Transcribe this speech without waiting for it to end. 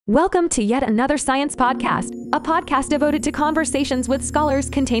Welcome to yet another science podcast, a podcast devoted to conversations with scholars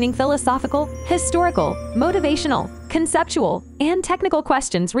containing philosophical, historical, motivational, conceptual, and technical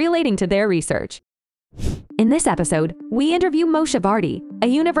questions relating to their research. In this episode, we interview Moshe Vardi, a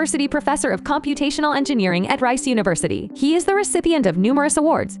university professor of computational engineering at Rice University. He is the recipient of numerous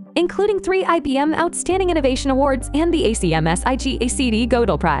awards, including 3 IBM Outstanding Innovation Awards and the ACMS-IGACD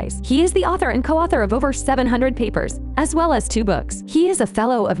Gödel Prize. He is the author and co-author of over 700 papers, as well as 2 books. He is a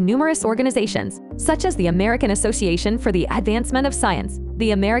fellow of numerous organizations, such as the American Association for the Advancement of Science,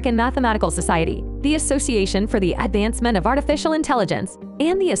 the American Mathematical Society, the Association for the Advancement of Artificial Intelligence,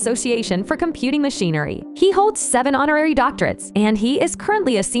 and the Association for Computing Machinery. He holds 7 honorary doctorates, and he is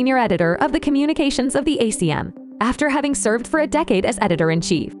currently a senior editor of the communications of the ACM, after having served for a decade as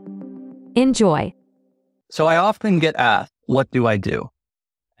editor-in-chief. Enjoy. So I often get asked, what do I do?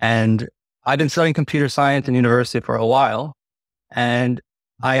 And I've been studying computer science in university for a while, and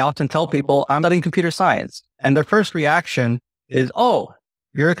I often tell people I'm studying computer science. And their first reaction is, oh,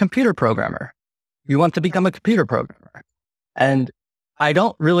 you're a computer programmer. You want to become a computer programmer. And I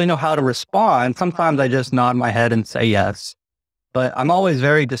don't really know how to respond. Sometimes I just nod my head and say yes, but I'm always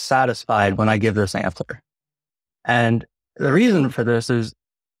very dissatisfied when I give this answer. And the reason for this is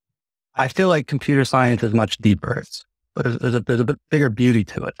I feel like computer science is much deeper, but there's a bit bigger beauty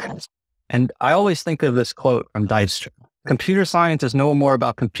to it. And I always think of this quote from Dijkstra: computer science is no more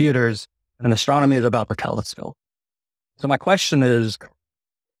about computers than astronomy is about the telescope. So my question is,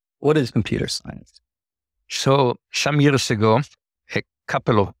 what is computer science? So some years ago, a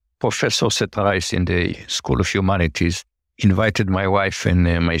couple of professors at Rice in the School of Humanities invited my wife and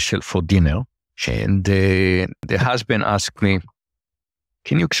myself for dinner. And the husband asked me,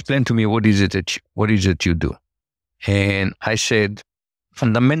 can you explain to me what is it you do? And I said,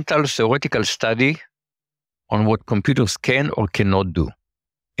 fundamental theoretical study on what computers can or cannot do.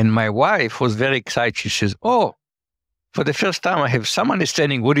 And my wife was very excited. She says, oh, for the first time, I have some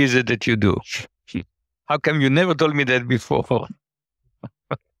understanding what is it that you do. How come you never told me that before?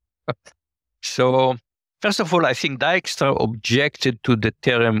 So, first of all, I think Dijkstra objected to the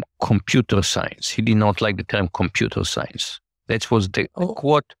term computer science. He did not like the term computer science. That was the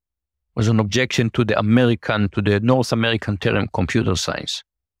quote, was an objection to the North American term computer science.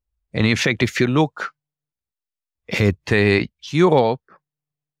 And in fact, if you look at Europe,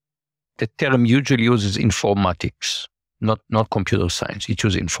 the term usually uses informatics, not computer science. It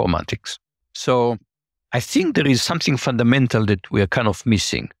uses informatics. So I think there is something fundamental that we are kind of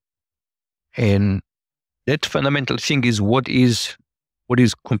missing. And that fundamental thing is what is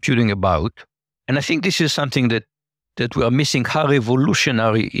computing about. And I think this is something that we are missing, how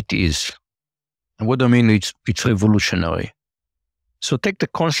revolutionary it is. And what I mean, it's revolutionary. So take the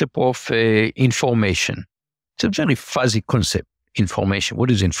concept of information. It's a very fuzzy concept, information.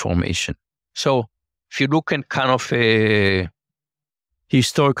 What is information? So if you look at kind of a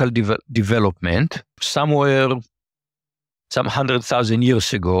historical development, somewhere, some 100,000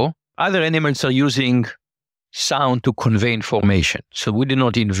 years ago, other animals are using sound to convey information. So we did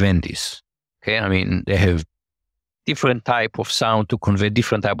not invent this. Okay, I mean, they have different type of sound to convey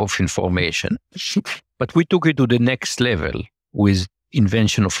different type of information. But we took it to the next level with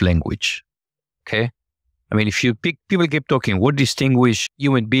invention of language. Okay, I mean, if people keep talking, what distinguishes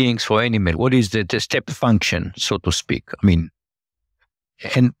human beings from animals? What is the step function, so to speak? I mean,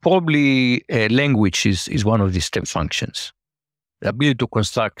 and probably language is one of these step functions. The ability to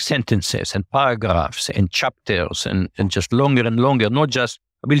construct sentences and paragraphs and chapters and just longer and longer, not just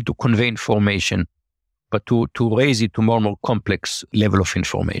ability to convey information, but to raise it to more complex level of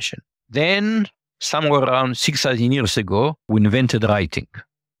information. Then, somewhere around 6,000 years ago, we invented writing.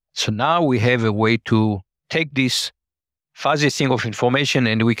 So now we have a way to take this fuzzy thing of information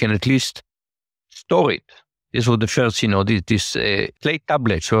and we can at least store it. This was the first, this clay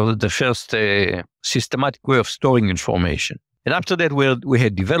tablets were the first systematic way of storing information. And after that, we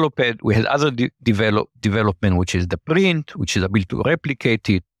had other development, which is the print, which is able to replicate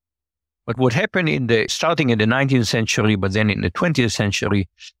it. But what happened starting in the 19th century, but then in the 20th century,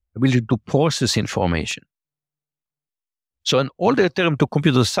 ability to process information. So an older term to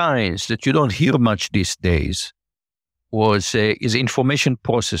computer science that you don't hear much these days is information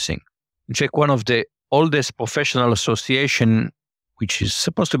processing. In fact, one of the oldest professional association, which is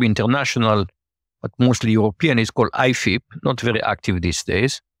supposed to be international, but mostly European, is called IFIP, not very active these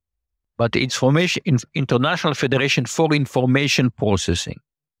days, but it's International Federation for Information Processing.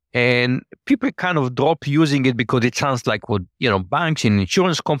 And people kind of drop using it because it sounds like what, banks and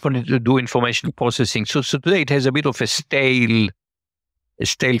insurance companies do information processing. So today it has a bit of a stale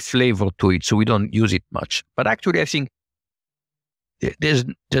flavor to it, so we don't use it much. But actually, I think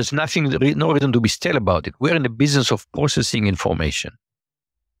there's nothing, no reason to be still about it. We're in the business of processing information.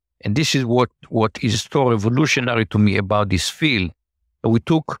 And this is what is so revolutionary to me about this field. We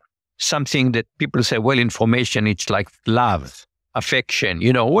took something that people say, well, information, it's like love, affection,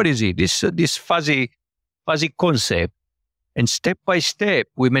 what is it? This fuzzy concept. And step by step,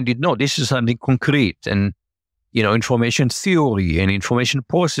 we made it, no, this is something concrete. And, information theory and information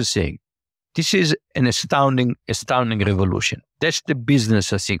processing. This is an astounding revolution. That's the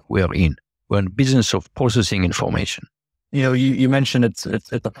business I think we're in. We're in the business of processing information. You mentioned it's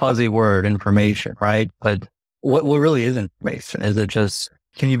a fuzzy word, information, right? But what really is information? Is it just,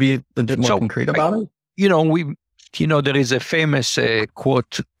 can you be a bit more concrete about it? There is a famous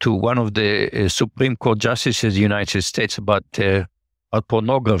quote to one of the Supreme Court justices of the United States about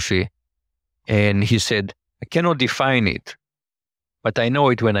pornography. And he said, I cannot define it, but I know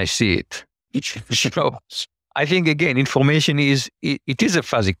it when I see it. So I think, again, information is a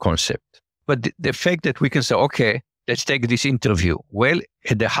fuzzy concept. But the fact that we can say, okay, let's take this interview. Well,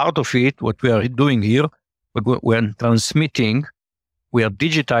 at the heart of it, what we are doing here, we're transmitting, we are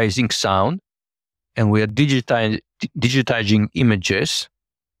digitizing sound, and we are digitizing images.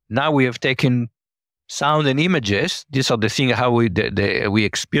 Now we have taken sound and images. These are the things how we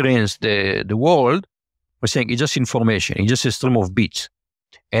experience the world. We're saying it's just information. It's just a stream of bits.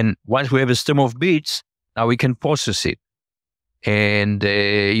 And once we have a stream of bits, now we can process it. And,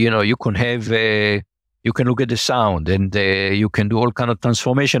 you can have, you can look at the sound, and you can do all kind of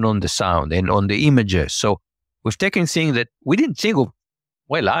transformation on the sound and on the images. So we've taken things that we didn't think of.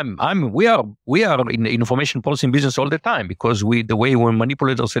 Well, we are in the information processing business all the time, because the way we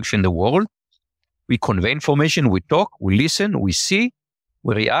manipulate ourselves in the world, we convey information, we talk, we listen, we see,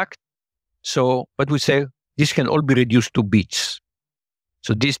 we react. So, but we say this can all be reduced to bits.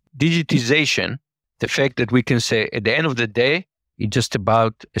 So this digitization, the fact that we can say at the end of the day, it's just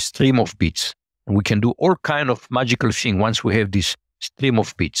about a stream of bits. And we can do all kind of magical thing once we have this stream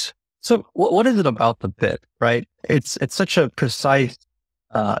of bits. So what is it about the bit, right? It's such a precise,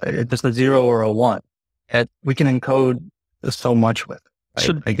 just a 0 or a 1 that we can encode so much with. Right?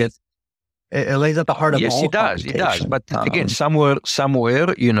 So, I guess it lays at the heart of all computation. Yes, it does. But again, somewhere,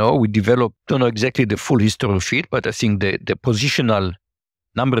 we developed, don't know exactly the full history of it, but I think the positional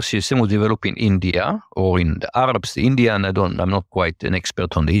number system was developed in India or in the Arabs, the Indian. I'm not quite an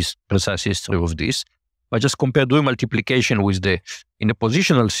expert on the precise history of this, but just compare doing multiplication in the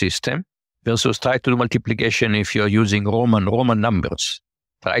positional system versus try to do multiplication if you're using Roman numbers.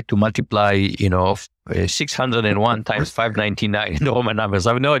 Try to multiply, 601 times 599 in Roman numbers.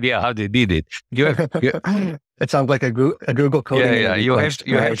 I have no idea how they did it. It sounds like a Google coding. Yeah. You have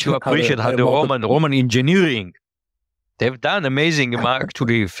to appreciate how the Roman engineering, they've done amazing,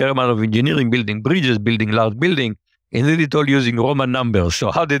 actually, fair amount of engineering, building bridges, building large building, and they did it all using Roman numbers.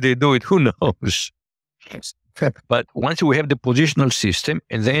 So how did they do it? Who knows? But once we have the positional system,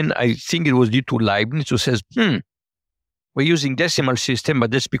 and then I think it was due to Leibniz who says, we're using decimal system,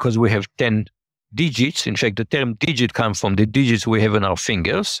 but that's because we have 10 digits. In fact, the term digit comes from the digits we have on our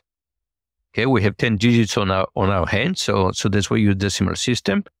fingers. Okay, we have 10 digits on our hands, so that's why we use decimal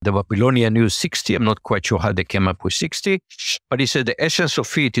system. The Babylonian used 60. I'm not quite sure how they came up with 60, but he said the essence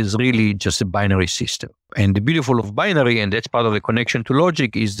of it is really just a binary system. And the beautiful of binary, and that's part of the connection to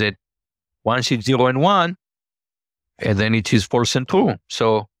logic, is that once it's 0 and 1, and then it is false and true.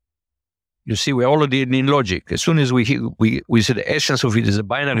 So you see, we're already in logic. As soon as we say the essence of it is a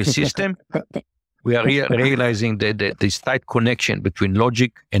binary system, we are realizing that this tight connection between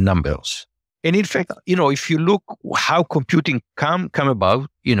logic and numbers. And in fact, if you look how computing come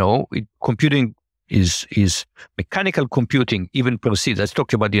about, computing is mechanical computing even proceeds. I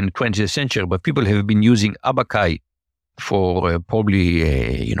talked about it in the 20th century, but people have been using abaci for probably,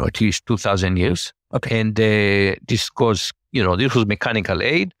 at least 2,000 years. Okay. And this was mechanical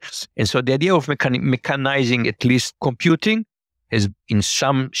aid. And so the idea of mechanizing at least computing is in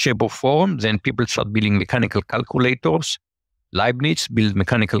some shape or form. Then people start building mechanical calculators. Leibniz built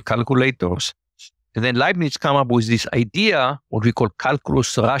mechanical calculators. And then Leibniz come up with this idea, what we call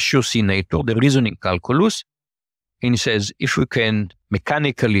calculus ratiocinator, the reasoning calculus. And he says, if we can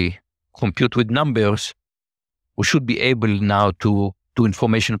mechanically compute with numbers, we should be able now to do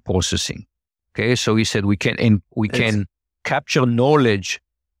information processing. Okay, so he said we can capture knowledge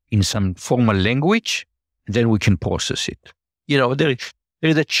in some formal language, and then we can process it. There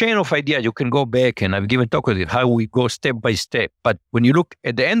is a chain of ideas. You can go back, and I've given talk with it, how we go step by step. But when you look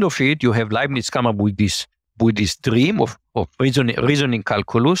at the end of it, you have Leibniz come up with this dream of reasoning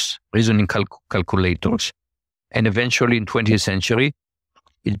calculus, calculators, and eventually in 20th century,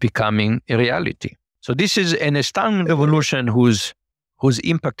 it's becoming a reality. So this is an astounding revolution whose whose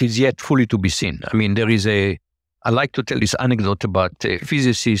impact is yet fully to be seen. I mean, I like to tell this anecdote about a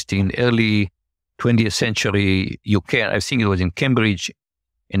physicist in early 20th century UK. I think it was in Cambridge,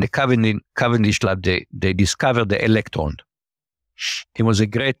 in the Cavendish lab, they discovered the electron. It was a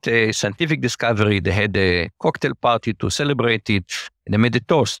great scientific discovery. They had a cocktail party to celebrate it, and they made a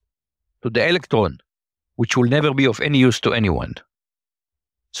toast to the electron, which will never be of any use to anyone.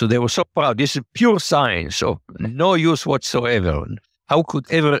 So they were so proud. This is pure science of no use whatsoever. How could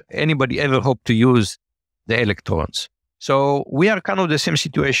anybody ever hope to use the electrons? So we are kind of the same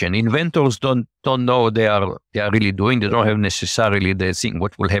situation. Inventors don't know they are really doing. They don't have necessarily the thing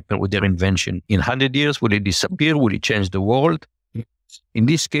what will happen with their invention in 100 years. Will it disappear? Will it change the world? In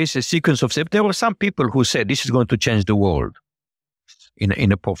this case, a sequence of steps. There were some people who said this is going to change the world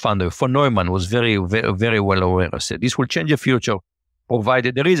in a profound way. Von Neumann was very, very, very well aware. I said this will change the future,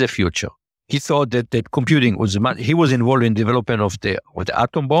 provided there is a future. He thought that computing was. He was involved in development of the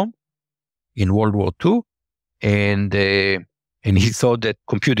atom bomb in World War II. And he thought that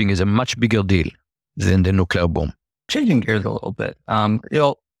computing is a much bigger deal than the nuclear bomb. Changing gears a little bit,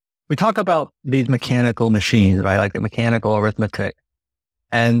 we talk about these mechanical machines, right? Like the mechanical arithmetic.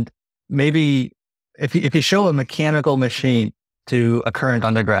 And maybe if you show a mechanical machine to a current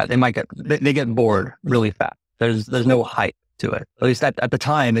undergrad, they get bored really fast. There's no hype to it. At least at the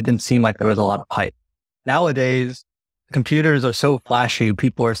time, it didn't seem like there was a lot of hype. Nowadays, computers are so flashy.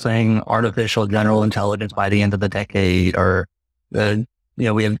 People are saying artificial general intelligence by the end of the decade, or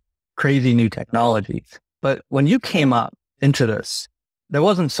we have crazy new technologies. But when you came up into this, there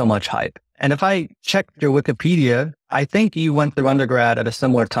wasn't so much hype. And if I checked your Wikipedia, I think you went through undergrad at a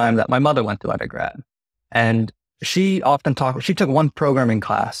similar time that my mother went through undergrad. And she took one programming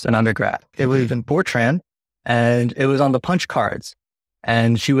class in undergrad. It was in Fortran, and it was on the punch cards.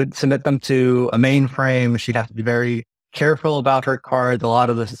 And she would submit them to a mainframe. She'd have to be very careful about her cards, a lot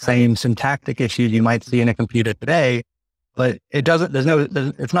of the same syntactic issues you might see in a computer today, but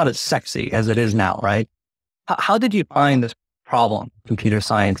it's not as sexy as it is now, right? How did you find this problem, computer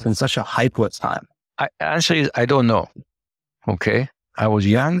science, in such a hypeless time? Answer is, I don't know. Okay. I was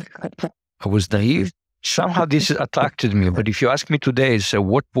young. I was naive. Somehow this attracted me. But if you ask me today, so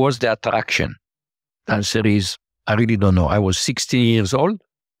what was the attraction? The answer is, I really don't know. I was 16 years old.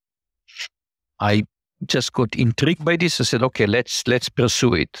 I just got intrigued by this. I said, okay, let's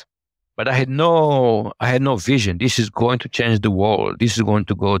pursue it. But I had no vision. This is going to change the world. This is going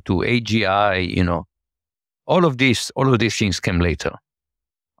to go to AGI, all of these things came later.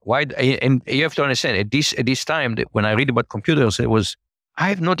 Why? And you have to understand at this time when I read about computers, I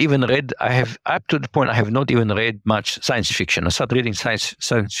have not even read much science fiction. I started reading science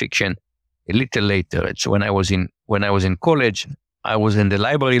fiction a little later. So when I was in college, I was in the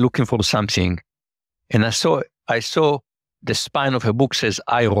library looking for something. And I saw the spine of a book says,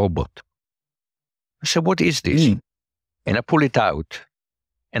 I, Robot. I said, what is this? And I pulled it out.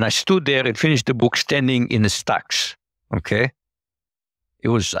 And I stood there and finished the book standing in the stacks. Okay? It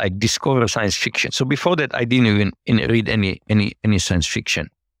was, I discovered science fiction. So before that, I didn't even read any science fiction.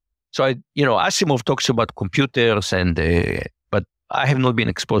 So Asimov talks about computers, but I have not been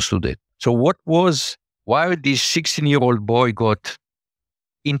exposed to that. So why this 16-year-old boy got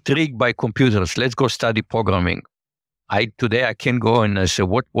intrigued by computers? Let's go study programming. Today I can go and I say,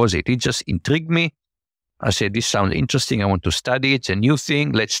 what was it? It just intrigued me. I said, this sounds interesting. I want to study it. It's a new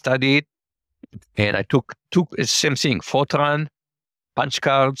thing. Let's study it. And I took the same thing, Fortran, punch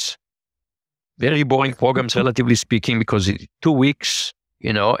cards, very boring programs, relatively speaking, because it's 2 weeks,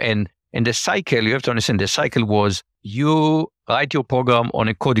 and the cycle, you have to understand, the cycle was you write your program on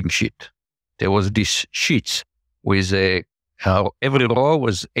a coding sheet. There was these sheets with every row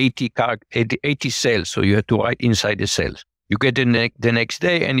was 80 cells. So you had to write inside the cells. You get the next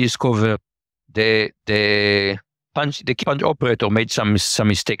day and you discover the key punch operator made some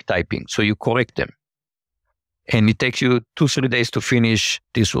mistake typing. So you correct them. And it takes you 2-3 days to finish.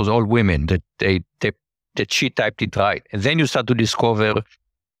 This was all women that she typed it right. And then you start to discover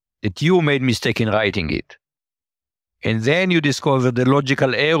that you made mistake in writing it. And then you discover the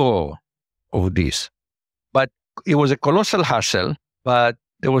logical error of this. But it was a colossal hassle, but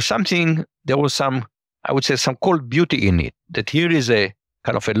there was some cold beauty in it, that here is a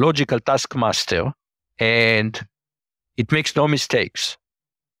kind of a logical taskmaster and it makes no mistakes.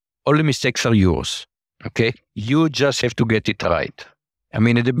 All the mistakes are yours. Okay. You just have to get it right. I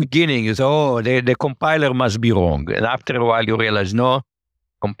mean, at the beginning, you say, the compiler must be wrong. And after a while, you realize, no,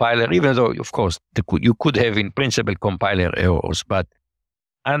 compiler, even though, of course, you could have in principle compiler errors, but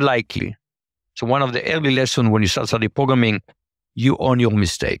unlikely. So one of the early lessons when you start studying programming, you own your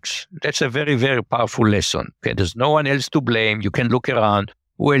mistakes. That's a very, very powerful lesson. Okay, there's no one else to blame. You can look around.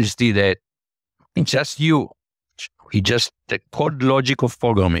 Who else did that? It's just you. It's just the cold logic of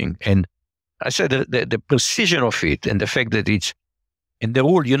programming. And I said the precision of it and the fact that it's, and the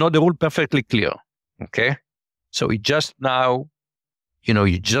rule, the rule perfectly clear. Okay? So it just now,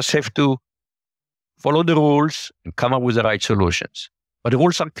 you just have to follow the rules and come up with the right solutions. But the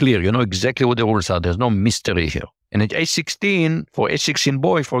rules are clear. You know exactly what the rules are. There's no mystery here. And at age 16, for age 16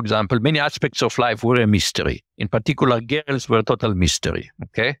 boy, for example, many aspects of life were a mystery. In particular, girls were a total mystery.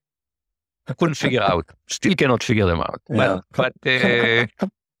 Okay? I couldn't figure out. Still cannot figure them out. Yeah.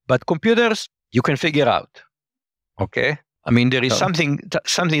 But computers, you can figure out. Okay? I mean, there is something,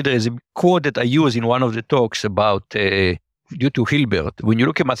 there is a quote that I use in one of the talks about, due to Hilbert. When you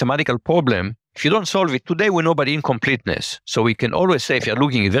look at a mathematical problem, if you don't solve it today, we know about incompleteness. So we can always say, if you're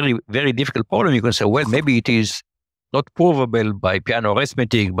looking at a very, very difficult problem, you can say, well, maybe it is not provable by piano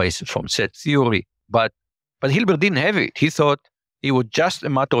arithmetic, from set theory. But Hilbert didn't have it. He thought it was just a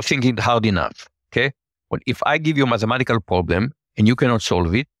matter of thinking hard enough. Okay? Well, if I give you a mathematical problem and you cannot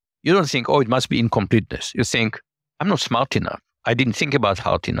solve it, you don't think, oh, it must be incompleteness. You think, I'm not smart enough. I didn't think about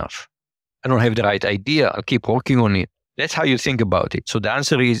hard enough. I don't have the right idea. I'll keep working on it. That's how you think about it. So the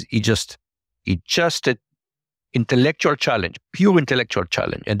answer is, it's just an intellectual challenge, pure intellectual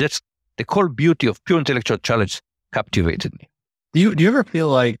challenge. And that's the whole beauty of pure intellectual challenge captivated me. Do you ever feel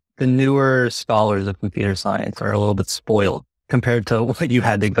like the newer scholars of computer science are a little bit spoiled compared to what you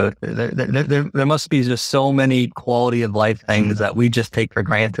had to go through? There must be just so many quality of life things that we just take for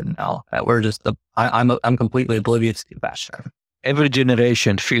granted now that we're just, I'm completely oblivious to that. Every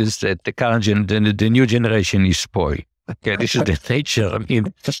generation feels that the new generation is spoiled. Okay, this is the nature. I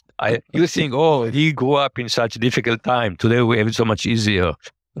mean, you think, oh, he grew up in such a difficult time. Today we have it so much easier.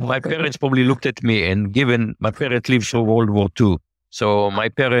 My parents probably looked at me, and given my parents lived through World War II, so my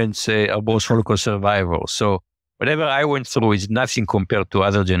parents are both Holocaust survivors. So whatever I went through is nothing compared to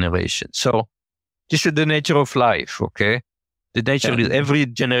other generations. So this is the nature of life, okay? The nature is every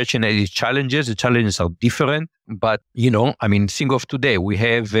generation has its challenges. The challenges are different. But, think of today.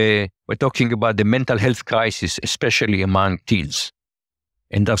 We're talking about the mental health crisis, especially among teens.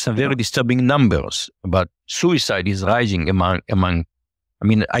 And there are some very disturbing numbers about suicide is rising among.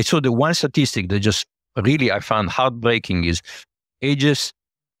 I saw the one statistic that just really I found heartbreaking is ages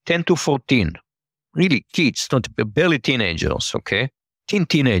 10 to 14. Really kids, not barely teenagers, okay?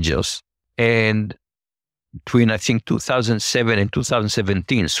 Teenagers. And between, I think, 2007 and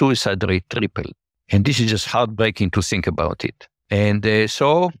 2017, suicide rate tripled. And this is just heartbreaking to think about it. And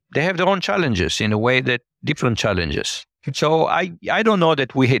so they have their own challenges in a way that different challenges. So I don't know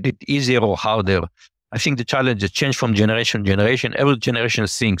that we had it easier or harder. I think the challenges change from generation to generation. Every generation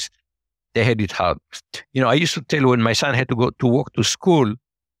thinks they had it hard. I used to tell when my son had to go to walk to school,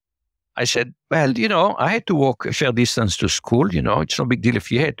 I said, well, I had to walk a fair distance to school. It's no big deal if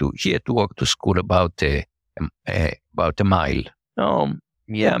he had to walk to school about a mile.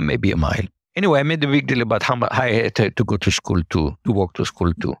 Yeah, maybe a mile. Anyway, I made a big deal about how I had to go to school to walk to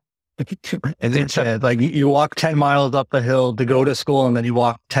school too. And then like you walk 10 miles up the hill to go to school, and then you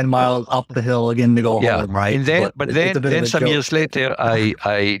walk 10 miles up the hill again to go home, right? And then some years later,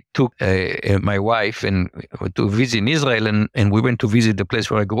 I took my wife and to visit in Israel, and we went to visit the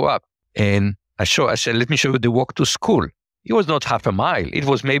place where I grew up. And I said, let me show you the walk to school. It was not half a mile. It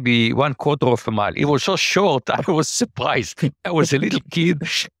was maybe 1/4 of a mile. It was so short. I was surprised. I was a little kid.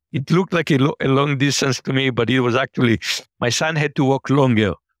 It looked like a long distance to me, but it was actually, my son had to walk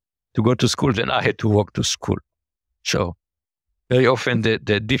longer to go to school than I had to walk to school. So very often the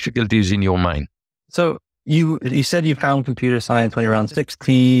difficulty is in your mind. So you said you found computer science when you were around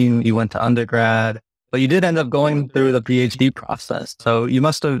 16, you went to undergrad, but you did end up going through the PhD process. So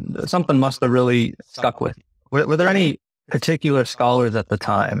something must have really stuck with you. Were there any particular scholars at the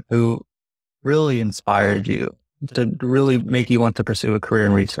time who really inspired you to really make you want to pursue a career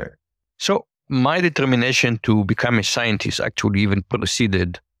in research? So my determination to become a scientist actually even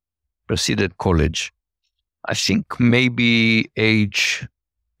preceded college. I think maybe age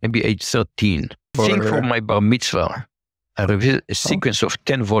 13. I think for my bar mitzvah, I read a sequence of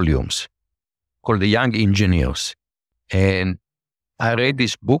 10 volumes called The Young Engineers. And I read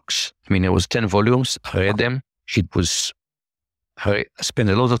these books. It was 10 volumes. I read them. I spent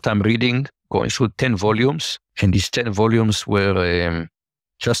a lot of time reading, going through 10 volumes. And these 10 volumes were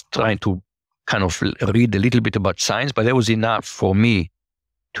just trying to kind of read a little bit about science, but that was enough for me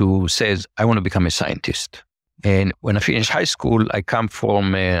to say, I want to become a scientist. And when I finished high school, I come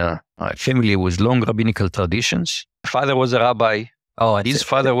from a family with long rabbinical traditions. My father was a rabbi. Oh, His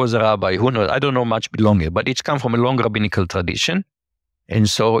father was a rabbi. Who knows? I don't know much longer, but it's come from a long rabbinical tradition. And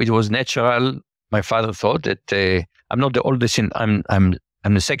so it was natural. My father thought that I'm not the oldest, I'm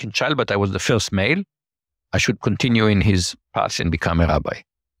the second child, but I was the first male. I should continue in his path and become a rabbi.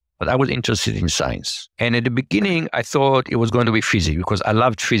 But I was interested in science. And at the beginning, I thought it was going to be physics because I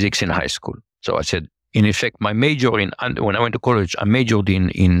loved physics in high school. So I said, in effect, my major when I went to college, I majored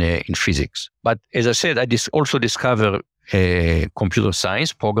in physics. But as I said, I also discovered computer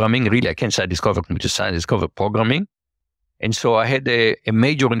science, programming. Really, I can't say I discovered computer science, I discovered programming. And so I had a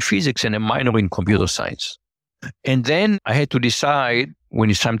major in physics and a minor in computer science. And then I had to decide when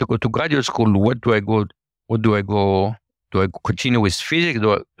it's time to go to graduate school, what do I go? Do I continue with physics?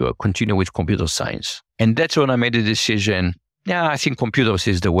 Do I continue with computer science? And that's when I made the decision. Yeah, I think computers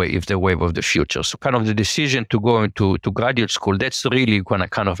is the wave of the future. So kind of the decision to go into graduate school, that's really when I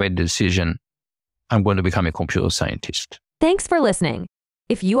kind of made the decision. I'm going to become a computer scientist. Thanks for listening.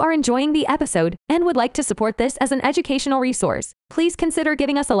 If you are enjoying the episode and would like to support this as an educational resource, please consider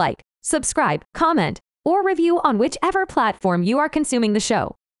giving us a like, subscribe, comment, or review on whichever platform you are consuming the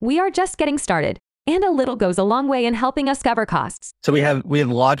show. We are just getting started, and a little goes a long way in helping us cover costs. So we have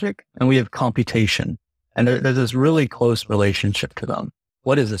logic and we have computation, and there's this really close relationship to them.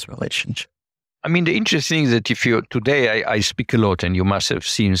 What is this relationship? I mean, the interesting is that today I speak a lot, and you must have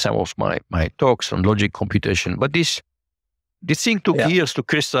seen some of my talks on logic computation, but this thing took years to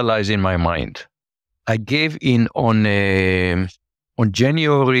crystallize in my mind. I gave in on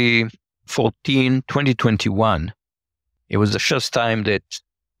January 14, 2021. It was the first time that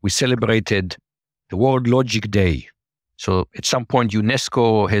we celebrated the World Logic Day. So at some point,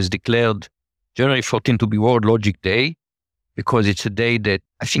 UNESCO has declared January 14 to be World Logic Day because it's a day that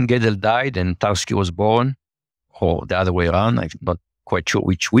I think Gödel died and Tarski was born, or the other way around. I'm not quite sure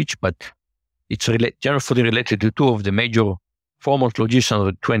which, but it's January 14 related to two of the major foremost logicians of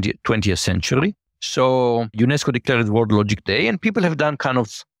the 20th century. So UNESCO declared World Logic Day, and people have done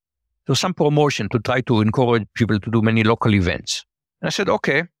some promotion to try to encourage people to do many local events. And I said,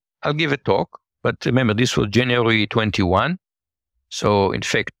 okay, I'll give a talk. But remember, this was January 21. So in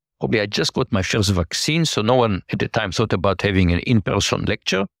fact, probably I just got my first vaccine. So no one at the time thought about having an in-person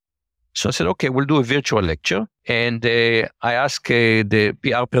lecture. So I said, okay, we'll do a virtual lecture. And I asked the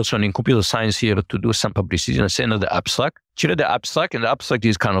PR person in computer science here to do some publicity and send her the abstract. She read the abstract, and the abstract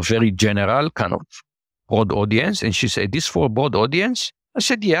is kind of very general, kind of broad audience. And she said, this for a broad audience? I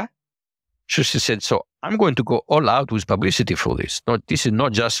said, yeah. So she said, so I'm going to go all out with publicity for this. This is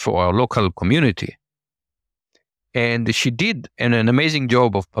not just for our local community. And she did an amazing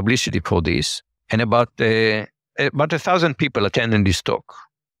job of publicity for this. And about 1,000 people attended this talk,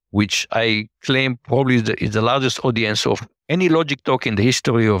 which I claim probably is the largest audience of any logic talk in the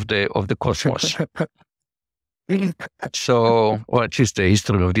history of the cosmos. So, or at least the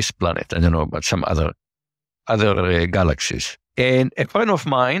history of this planet. I don't know about some other galaxies. And a friend of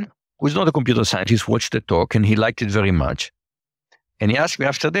mine, who's not a computer scientist, watched the talk and he liked it very much. And he asked me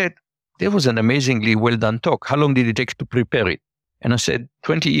after that, there was an amazingly well done talk. How long did it take to prepare it? And I said,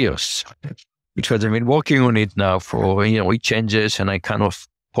 20 years. Because I've been working on it now for, it changes and I kind of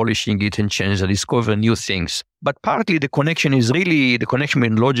polishing it and change. I discover new things. But partly the connection is really the connection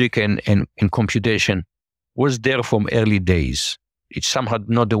between logic and computation was there from early days. It's somehow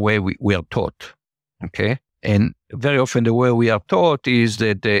not the way we are taught. Okay. And very often the way we are taught is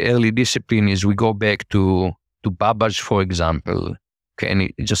that the early discipline is we go back to Babbage, for example, okay, and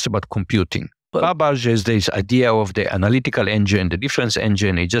it's just about computing. Babbage has this idea of the analytical engine, the difference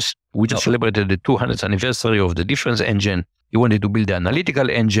engine. We just celebrated the 200th anniversary of the difference engine. He wanted to build the analytical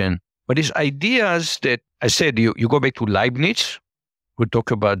engine. But these ideas that I said, you go back to Leibniz, who talk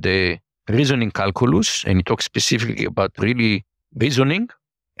about the reasoning calculus, and he talks specifically about really reasoning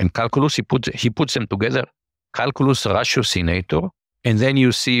and calculus. He puts them together. Calculus, ratiocinator. And then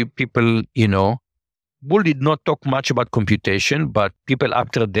you see people, Boole did not talk much about computation, but people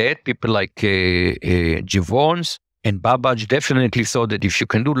after that, people like Givons and Babbage definitely thought that if you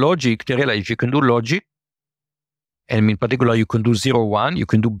can do logic, they realized if you can do logic, and in particular, you can do 0, 1, you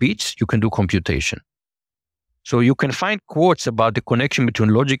can do bits, you can do computation. So you can find quotes about the connection between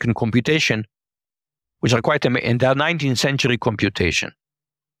logic and computation, which are quite amazing, and they are 19th century computation.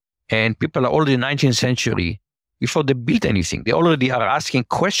 And people are already in the 19th century, before they built anything, they already are asking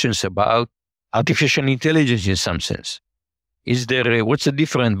questions about artificial intelligence in some sense. What's the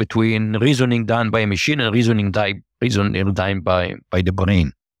difference between reasoning done by a machine and reasoning done by the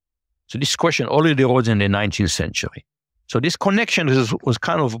brain? So this question already arose in the 19th century. So this connection was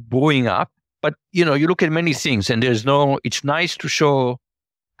kind of brewing up, but you look at many things and it's nice to show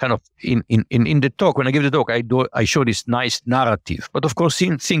kind of in the talk, when I give the talk, I show this nice narrative. But of course,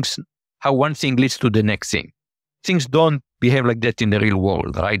 seeing things, how one thing leads to the next thing. Things don't behave like that in the real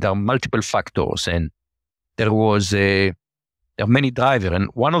world, right? There are multiple factors, and there are many drivers. And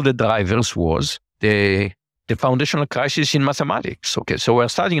one of the drivers was the foundational crisis in mathematics. Okay, so we're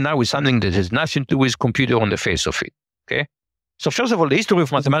starting now with something that has nothing to do with computer on the face of it. Okay, so first of all, the history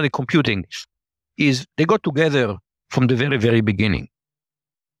of mathematical computing is they got together from the very, very beginning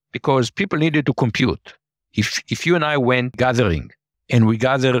because people needed to compute. If you and I went gathering and we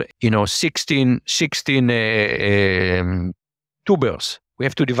gather, 16 tubers, we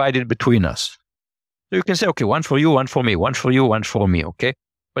have to divide it between us. So you can say, okay, one for you, one for me, one for you, one for me, okay?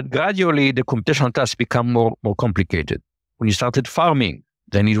 But gradually, the computational tasks become more complicated. When you started farming,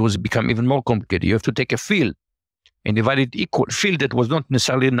 then it was become even more complicated. You have to take a field and divide it equal. Field that was not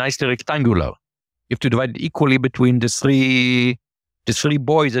necessarily nicely rectangular. You have to divide it equally between the three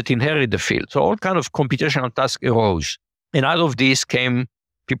boys that inherit the field. So all kind of computational tasks arose. And out of this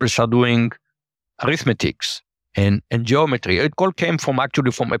people started doing arithmetics and geometry. It all came from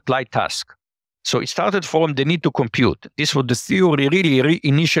applied task. So it started from the need to compute. This was the theory, really,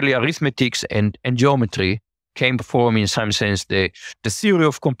 initially arithmetics and geometry came from, in some sense, the theory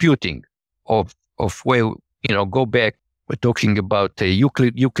of computing of where, go back, we're talking about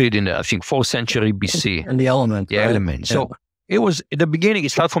Euclid in, I think, 4th century BC. And the element. The element. So it was, at the beginning,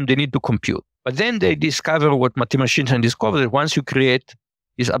 it started from the need to compute. But then they discover what mathematicians discovered, that once you create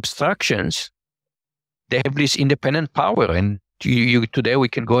these abstractions, they have this independent power. And today we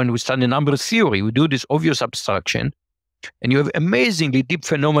can go and we study number theory. We do this obvious abstraction, and you have amazingly deep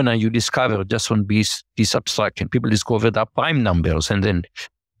phenomena you discover just from this abstraction. People discovered our prime numbers and then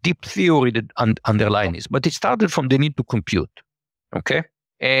deep theory that underline this. But it started from the need to compute. Okay?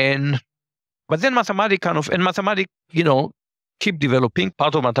 But then mathematics keep developing.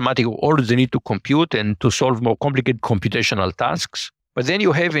 Part of mathematics always the need to compute and to solve more complicated computational tasks. But then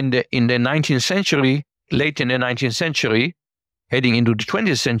you have in the 19th century, late in the 19th century, heading into the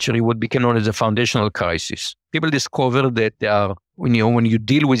 20th century, what became known as the foundational crisis. People discovered that when you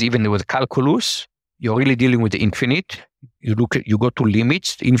deal with even with calculus, you're really dealing with the infinite. You go to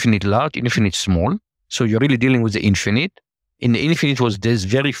limits, infinite large, infinite small. So you're really dealing with the infinite. In the infinite was this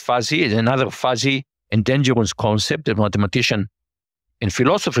very fuzzy, another fuzzy and dangerous concept that mathematician and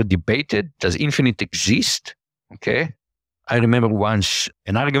philosopher debated. Does infinite exist? Okay. I remember once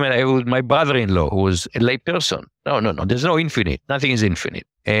an argument I had with my brother-in-law, who was a lay person. No, there's no infinite. Nothing is infinite.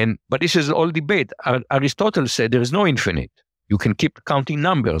 But this is all debate. Aristotle said there is no infinite. You can keep counting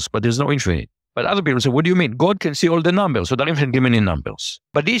numbers, but there's no infinite. But other people say, what do you mean? God can see all the numbers, so there are infinitely many numbers.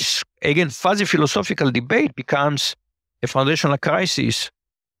 But this, again, fuzzy philosophical debate becomes a foundational crisis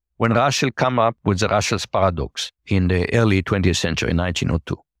when Russell came up with the Russell's paradox in the early 20th century, in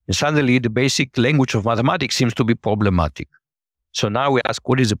 1902. And suddenly, the basic language of mathematics seems to be problematic. So now we ask,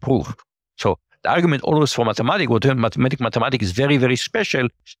 what is the proof? So the argument always for mathematics, what mathematics is very, very special.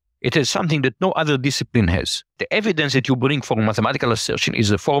 It is something that no other discipline has. The evidence that you bring for mathematical assertion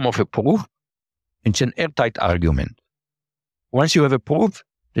is a form of a proof. It's an airtight argument. Once you have a proof,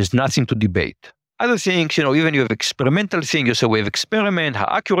 there's nothing to debate. Other things, even you have experimental things, you say we have experiment, how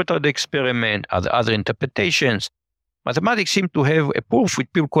accurate are the experiment, are there other interpretations? Mathematics seem to have a proof,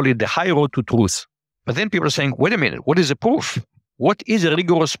 which people call it the high road to truth. But then people are saying, wait a minute, what is a proof? What is a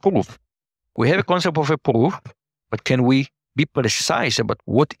rigorous proof? We have a concept of a proof, but can we be precise about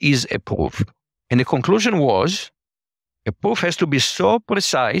what is a proof? And the conclusion was, a proof has to be so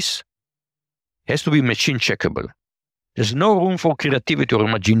precise, has to be machine checkable. There's no room for creativity or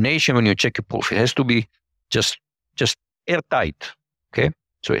imagination when you check a proof. It has to be just airtight. Okay?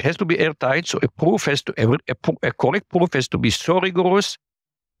 So it has to be airtight. So a correct proof has to be so rigorous,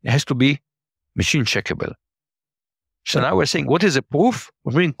 it has to be machine checkable. So now we're saying, what is a proof?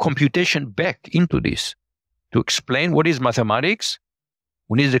 We're bringing computation back into this. To explain what is mathematics,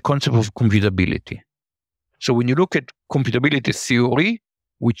 we need the concept of computability. So when you look at computability theory,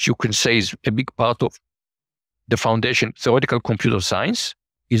 which you can say is a big part of the foundation theoretical computer science,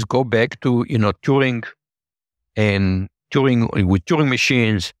 is go back to Turing with Turing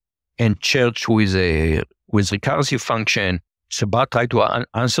machines and Church with recursive function. It's about trying to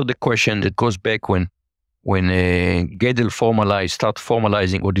answer the question that goes back when Gödel start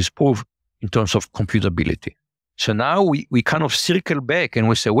formalizing what is proof in terms of computability. So now we kind of circle back and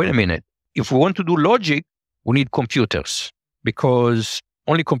we say, wait a minute, if we want to do logic, we need computers, because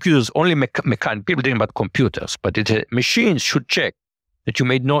only computers, only mechanical people think about computers, but machines should check that you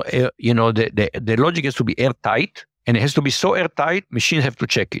made the logic has to be airtight, and it has to be so airtight, machines have to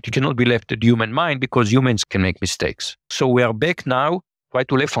check it. You cannot be left to the human mind because humans can make mistakes. So we are back now try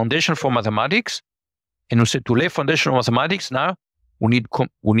to lay foundation for mathematics. And we said to lay foundation for mathematics, now we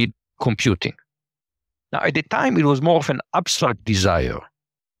need computing. Now, at the time, it was more of an abstract desire.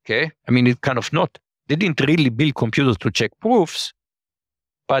 Okay, I mean, it kind of not. They didn't really build computers to check proofs,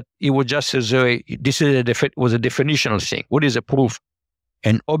 but it was just as a, was a definitional thing. What is a proof?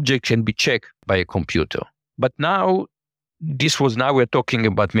 An object can be checked by a computer. But now, now we're talking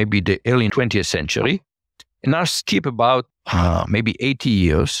about maybe the early 20th century, and now skip about maybe 80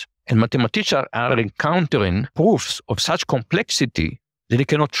 years, and mathematicians are encountering proofs of such complexity that they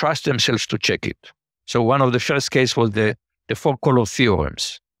cannot trust themselves to check it. So one of the first cases was the four-color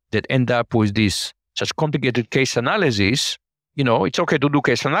theorems that end up with this such complicated case analysis. You know, it's okay to do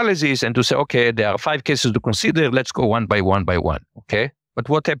case analysis and to say, okay, there are 5 cases to consider. Let's go one by one by one. Okay. But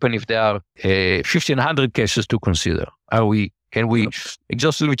what happens if there are 1,500 cases to consider? Can we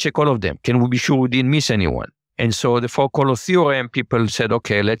exhaustively check all of them? Can we be sure we didn't miss anyone? And so the four-color theorem, people said,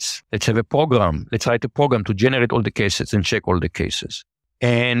 okay, let's have a program. Let's write a program to generate all the cases and check all the cases.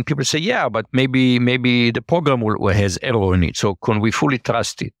 And people say, yeah, but maybe the program has error in it. So can we fully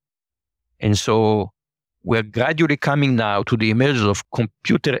trust it? And so we're gradually coming now to the emergence of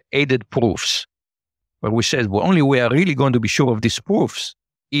computer-aided proofs, where we said, well, only we are really going to be sure of these proofs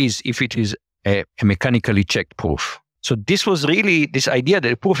is if it is a mechanically checked proof. So this was really this idea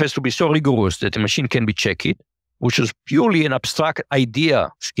that a proof has to be so rigorous that the machine can be checked, which was purely an abstract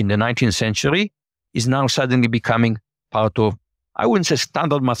idea in the 19th century, is now suddenly becoming part of, I wouldn't say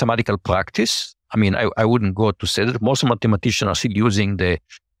standard mathematical practice. I mean, I wouldn't go to say that. Most mathematicians are still using the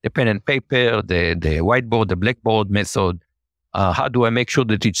pen and paper, the whiteboard, the blackboard method. How do I make sure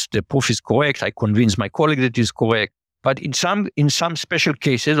that the proof is correct? I convince my colleague that it's correct. But in some special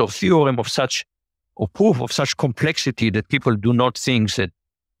cases of theorem of such, or proof of such complexity that people do not think that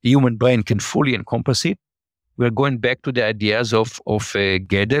the human brain can fully encompass it, we're going back to the ideas of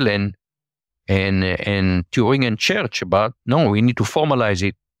Gödel and Turing and Church about, no, we need to formalize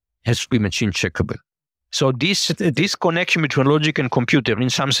it. It has to be machine checkable. So this connection between logic and computer, in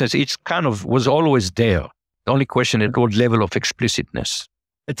some sense, it's kind of was always there. The only question is what level of explicitness.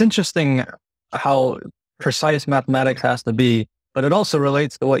 It's interesting how precise mathematics has to be, but it also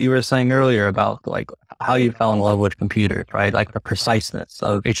relates to what you were saying earlier about like how you fell in love with computers, right? Like the preciseness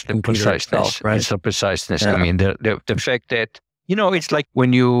of it's the preciseness, itself, right? It's the preciseness. Yeah. I mean, the fact that, you know, it's like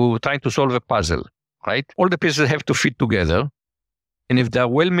when you trying to solve a puzzle, right? All the pieces have to fit together. And if they're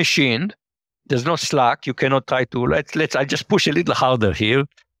well machined, there's no slack. You cannot try to, I just push a little harder here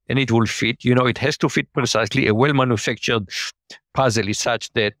and it will fit. You know, it has to fit precisely. A well-manufactured puzzle is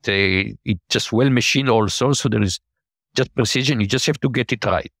such that it's just well-machined also. So there is just precision. You just have to get it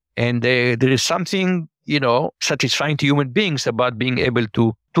right. And there is something, you know, satisfying to human beings about being able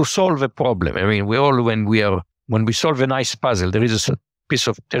to solve a problem. I mean, we all, when we solve a nice puzzle, there is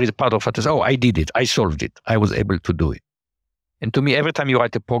a part of it, oh, I did it. I solved it. I was able to do it. And to me, every time you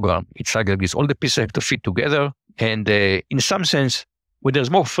write a program, it's like this. All the pieces have to fit together. And in some sense, when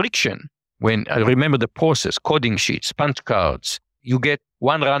there's more friction, when I remember the process, coding sheets, punch cards, you get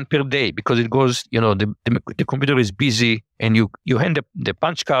one run per day because it goes, you know, the computer is busy and you hand the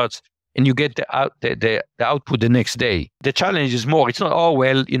punch cards and you get the output the next day. The challenge is more, it's not, oh,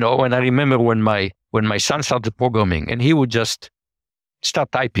 well, you know, when I remember when my son started programming and he would just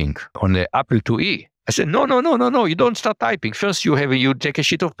start typing on the Apple IIe. I said, no, you don't start typing. First, you take a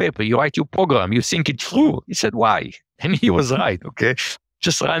sheet of paper, you write your program, you think it through. He said, why? And he was right, okay?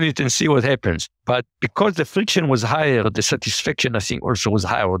 Just run it and see what happens. But because the friction was higher, the satisfaction, I think, also was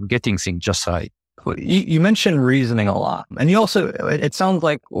higher on getting things just right. You mentioned reasoning a lot. And you also, it sounds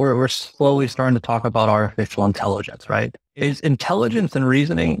like we're slowly starting to talk about artificial intelligence, right? Is intelligence and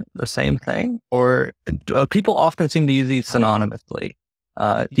reasoning the same thing? Or people often seem to use these synonymously.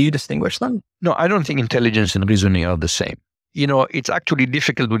 Do you distinguish them? No, I don't think intelligence and reasoning are the same. You know, it's actually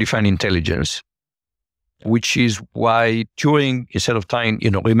difficult to define intelligence, which is why Turing, instead of trying,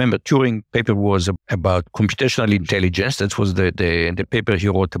 you know, remember Turing paper was about computational intelligence. That was the paper he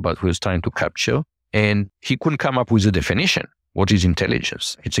wrote about, he was trying to capture. And he couldn't come up with a definition. What is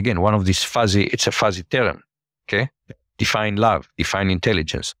intelligence? It's again, one of these it's a fuzzy term, okay? Define love, define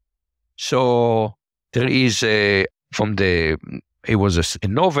intelligence. So there is it was a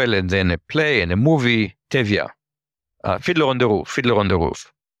novel and then a play and a movie, Tevye, Fiddler on the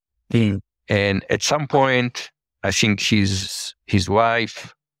Roof. Mm. And at some point, I think his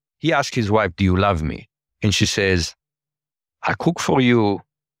wife, he asked his wife, do you love me? And she says, I cook for you.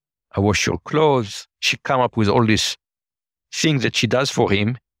 I wash your clothes. She come up with all these things that she does for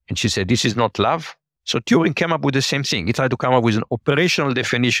him. And she said, this is not love. So Turing came up with the same thing. He tried to come up with an operational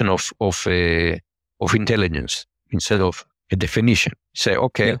definition of intelligence instead of a definition. Say,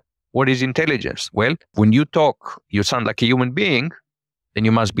 okay, what is intelligence? Well, when you talk, you sound like a human being, then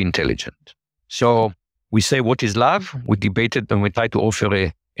you must be intelligent. So we say, what is love? We debated and we try to offer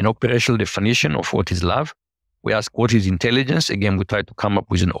an operational definition of what is love. We ask, what is intelligence? Again, we try to come up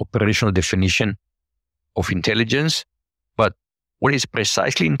with an operational definition of intelligence. But what is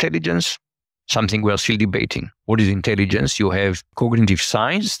precisely intelligence? Something we are still debating. What is intelligence? You have cognitive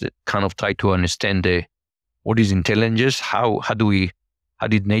science that kind of try to understand what is intelligence? How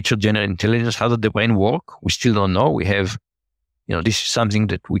did nature generate intelligence? How did the brain work? We still don't know. We have, this is something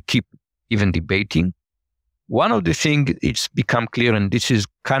that we keep even debating. One of the things it's become clear, and this is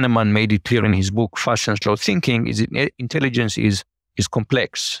Kahneman made it clear in his book, Fast and Slow Thinking, is that intelligence is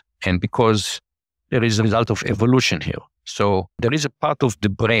complex. And because there is a result of evolution here. So there is a part of the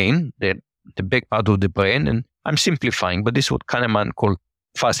brain, the big part of the brain, and I'm simplifying, but this is what Kahneman called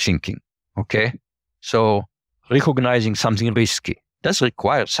fast thinking, okay? So recognizing something risky does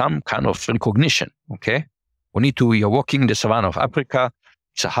require some kind of recognition, okay? You're walking in the savanna of Africa,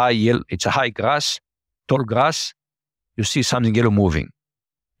 it's a high grass, tall grass, you see something yellow moving.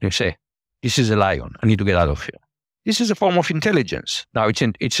 You say, this is a lion, I need to get out of here. This is a form of intelligence. Now,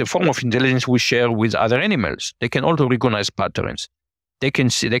 it's a form of intelligence we share with other animals. They can also recognize patterns. They can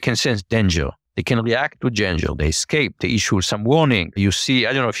sense danger. They can react to danger. They escape. They issue some warning. You see,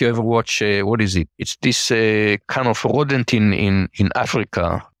 I don't know if you ever watch, what is it? It's this kind of rodent in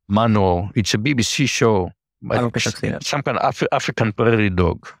Africa, Manor. It's a BBC show. Some kind of African prairie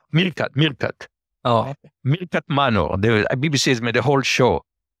dog. Meerkat. Oh. Meerkat Manor. BBC has made a whole show.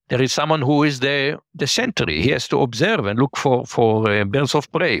 There is someone who is the sentry. He has to observe and look for birds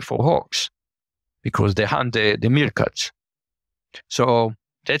of prey, for hawks, because they hunt the meerkats. So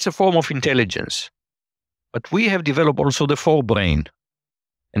that's a form of intelligence. But we have developed also the forebrain.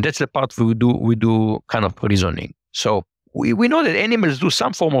 And that's the part we do kind of reasoning. So we know that animals do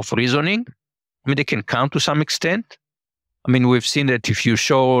some form of reasoning. I mean, they can count to some extent. I mean, we've seen that if you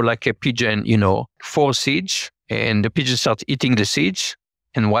show like a pigeon, 4 seeds, and the pigeon starts eating the seeds,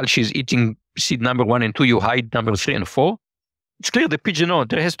 and while she's eating seed number 1 and 2, you hide number 3 and 4. It's clear the pigeon knows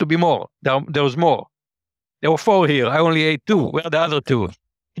there has to be more. There was more. There were 4 here. I only ate 2. Where are the other 2?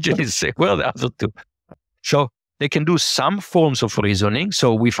 Just say, where are the other 2? So they can do some forms of reasoning.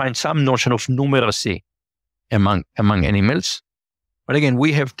 So we find some notion of numeracy among animals. But again,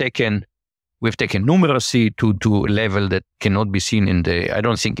 we've taken numeracy to a level that cannot be seen I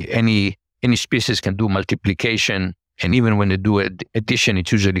don't think any species can do multiplication. And even when they do addition,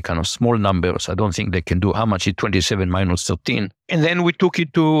 it's usually kind of small numbers. I don't think they can do how much is 27 minus 13. And then we took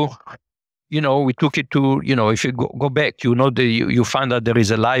it to, if you go back, you find out there is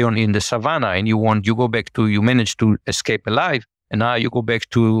a lion in the savannah and you manage to escape alive. And now you go back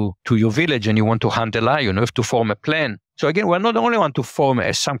to your village and you want to hunt a lion. You have to form a plan. So again, we're not only want to form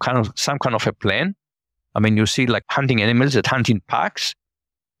some kind of a plan. I mean, you see like hunting animals that hunt in packs.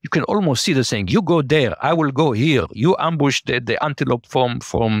 You can almost see the saying, you go there, I will go here. You ambush the antelope from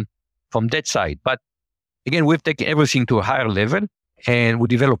that side. But again, we've taken everything to a higher level and we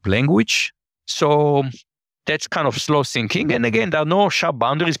develop language. So that's kind of slow thinking. And again, there are no sharp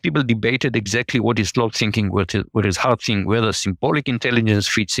boundaries. People debated exactly what is slow thinking, what is hard thinking, where the symbolic intelligence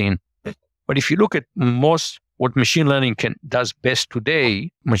fits in. But if you look at what machine learning does best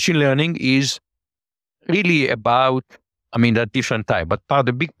today, machine learning is really about, there are different types, but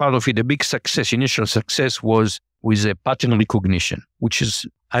the big part of it, the big success, initial success was with pattern recognition, which is,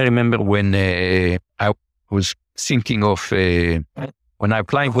 I remember when I was thinking of when I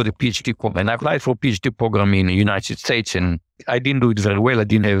applied for the PhD program, and I applied for a PhD program in the United States, and I didn't do it very well.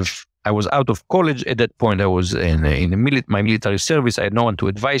 I was out of college at that point. I was in my military service. I had no one to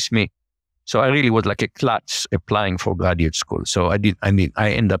advise me. So I really was like a klutz applying for graduate school. So I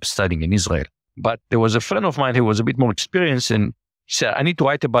ended up studying in Israel. But there was a friend of mine who was a bit more experienced, and he said, I need to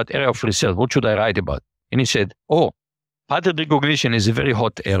write about area of research. What should I write about? And he said, pattern recognition is a very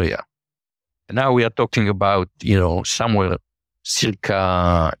hot area. And now we are talking about, somewhere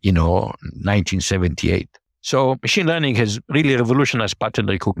circa, 1978. So machine learning has really revolutionized pattern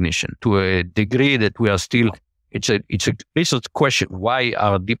recognition to a degree that we are still, it's a research question. Why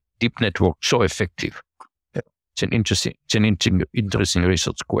are deep networks so effective? It's an interesting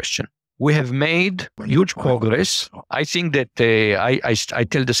research question. We have made huge progress. I think that I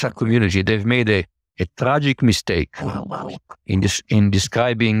tell the SAT community they've made a tragic mistake in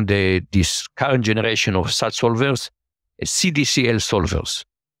describing this current generation of SAT solvers as CDCL solvers.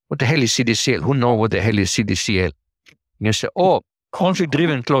 What the hell is CDCL? Who knows what the hell is CDCL? You say,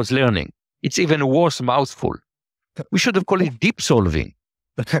 conflict-driven closed learning. It's even a worse mouthful. We should have called it deep solving.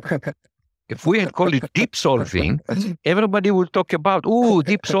 If we had called it deep solving, everybody would talk about,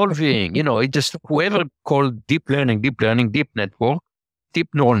 deep solving. It just, whoever called deep learning, deep network, deep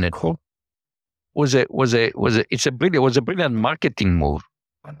neural network was a brilliant marketing move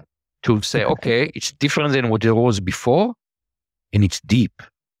to say, okay, it's different than what it was before, and it's deep.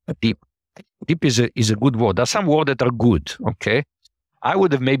 Deep is a good word. There's some words that are good. Okay, I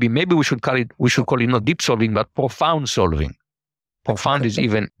would have maybe we should call it not deep solving, but profound solving. Profound is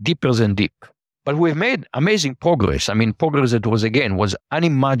even deeper than deep. But we've made amazing progress. I mean, progress that was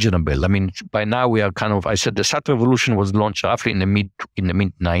unimaginable. I mean, by now we are I said the SAT revolution was launched roughly in the mid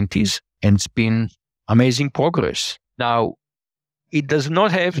 90s, and it's been amazing progress. Now, it does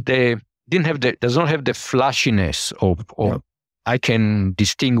not have the flashiness of I can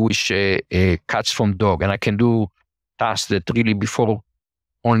distinguish cats from dog, and I can do tasks that really before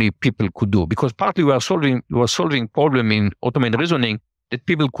only people could do. Because partly we are solving problem in automated reasoning that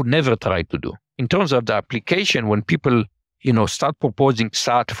people could never try to do. In terms of the application, when people start proposing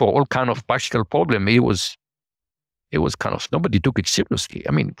SAT for all kind of practical problem, it was kind of, nobody took it seriously.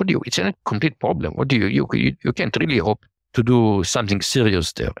 I mean, it's a complete problem. You can't really hope to do something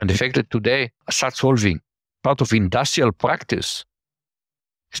serious there. And the fact that today SAT solving part of industrial practice,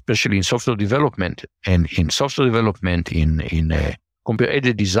 especially in software development in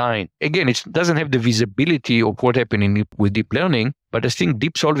computer-aided design. Again, it doesn't have the visibility of what happened with deep learning, but I think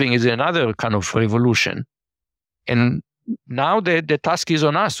deep solving is another kind of revolution. And now the task is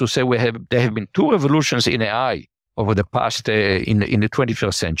on us to say there have been two revolutions in AI over the past, in the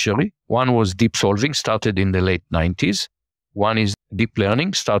 21st century. One was deep solving, started in the late 90s. One is deep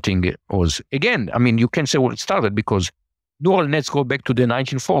learning, you can say where it started because neural nets go back to the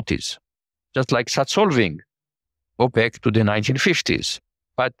 1940s, just like SAT solving go back to the 1950s.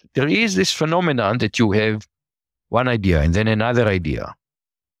 But there is this phenomenon that you have one idea and then another idea.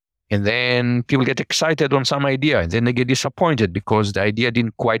 And then people get excited on some idea and then they get disappointed because the idea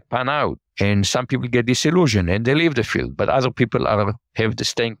didn't quite pan out. And some people get disillusioned and they leave the field. But other people have the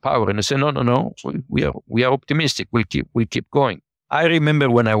staying power and they say, no, we are optimistic. We'll keep going. I remember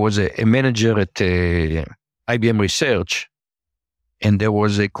when I was a manager at IBM Research, and there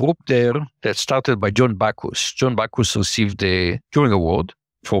was a group there that started by John Backus. John Backus received the Turing Award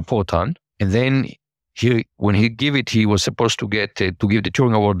for Photon. And then when he gave it, he was supposed to give the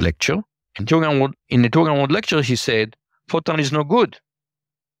Turing Award lecture. And in the Turing Award lecture, he said, Photon is no good.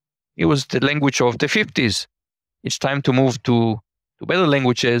 It was the language of the 50s. It's time to move to better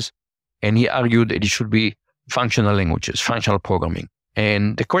languages. And he argued that it should be functional languages, functional programming.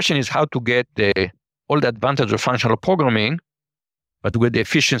 And the question is how to get all the advantage of functional programming, but with the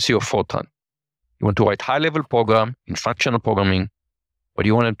efficiency of Photon. You want to write high-level program in functional programming, but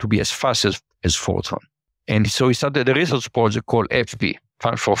you want it to be as fast as Photon. And so he started a research project called FP,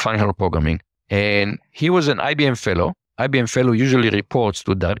 for functional programming. And he was an IBM fellow. IBM fellow usually reports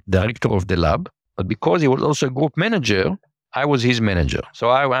to the director of the lab, but because he was also a group manager, I was his manager. So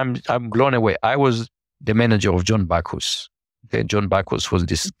I'm blown away. I was the manager of John Backus. Okay, John Backus was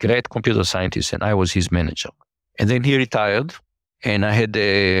this great computer scientist, and I was his manager. And then he retired, and I had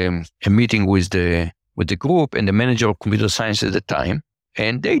a meeting with the group and the manager of computer science at the time,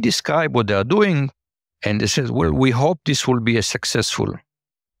 and they describe what they are doing, and they said, well, we hope this will be a successful.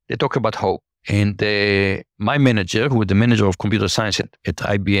 They talk about hope. And my manager, who was the manager of computer science at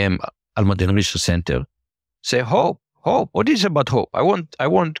IBM Almaden Research Center, say, hope. What is about hope? I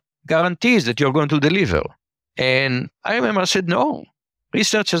want guarantees that you're going to deliver. And I remember I said, no,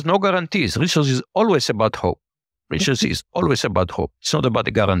 research has no guarantees. Research is always about hope. Research is always about hope. It's not about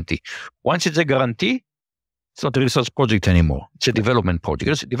a guarantee. Once it's a guarantee, it's not a research project anymore. It's a development project.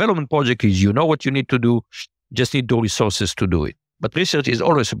 Because a development project is you know what you need to do, just need the resources to do it. But research is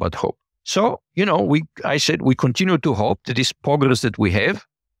always about hope. So, I said we continue to hope that this progress that we have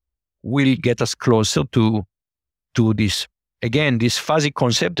will get us closer to this, again, this fuzzy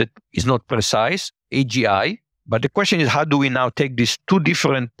concept that is not precise, AGI. But the question is, how do we now take these two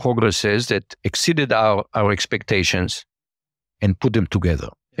different progresses that exceeded our expectations and put them together?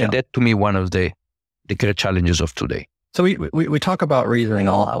 Yeah. And that, to me, one of the great challenges of today. So we talk about reasoning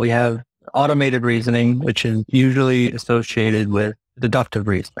a lot. We have automated reasoning, which is usually associated with deductive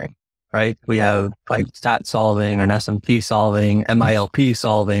reasoning, right? We have like SAT solving and SMT solving, MILP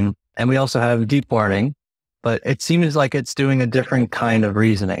solving, and we also have deep learning, but it seems like it's doing a different kind of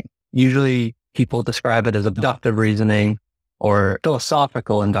reasoning. Usually people describe it as deductive reasoning or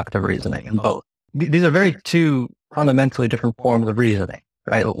philosophical inductive reasoning, and both. These are very two fundamentally different forms of reasoning,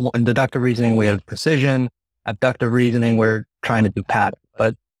 right? In deductive reasoning, we have precision. Abductive reasoning, we're trying to do pattern.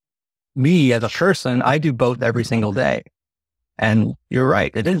 But me as a person, I do both every single day. And you're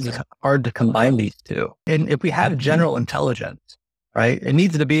right. It is hard to combine these two. And if we have general intelligence, right, it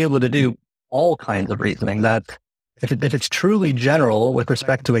needs to be able to do all kinds of reasoning. That if it's truly general with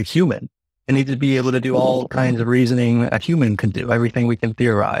respect to a human, it needs to be able to do all kinds of reasoning a human can do, everything we can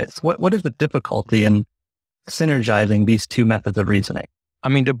theorize. What is the difficulty in synergizing these two methods of reasoning? I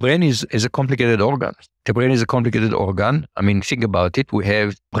mean, the brain is a complicated organ. The brain is a complicated organ. I mean, think about it. We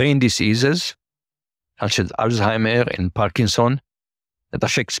have brain diseases, such as Alzheimer and Parkinson, that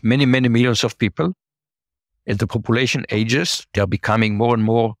affects many, many millions of people. As the population ages, they are becoming more and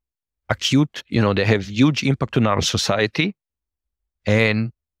more acute. They have huge impact on our society.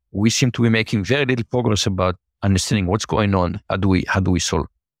 And we seem to be making very little progress about understanding what's going on. How do we solve?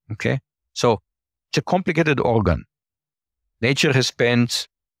 Okay. So it's a complicated organ. Nature has spent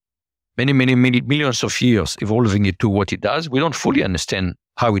many, many, millions of years evolving it to what it does. We don't fully understand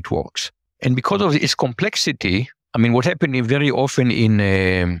how it works. And because of its complexity, I mean, what happened very often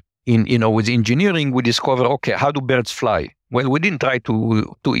with engineering, we discover, okay, how do birds fly? Well, we didn't try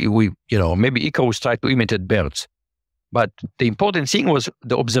maybe Icarus tried to imitate birds. But the important thing was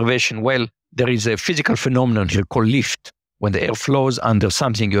the observation. Well, there is a physical phenomenon here called lift. When the air flows under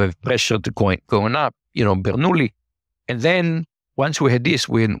something, you have pressure going up, Bernoulli. And then once we had this,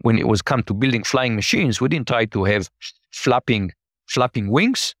 when it was come to building flying machines, we didn't try to have flapping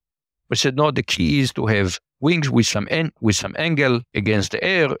wings. We said, no, the key is to have wings with some angle against the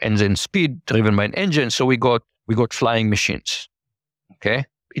air and then speed driven by an engine. So we got flying machines. Okay.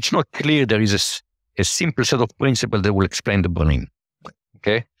 It's not clear there is a simple set of principles that will explain the brain.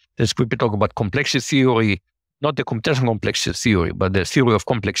 Okay. There's people talk about complexity theory, not the computational complexity theory, but the theory of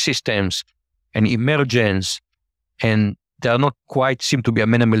complex systems and emergence. And they are not quite seem to be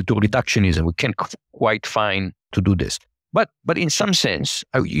amenable to reductionism. We can't quite find to do this. But in some sense,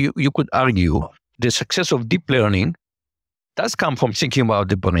 you could argue the success of deep learning does come from thinking about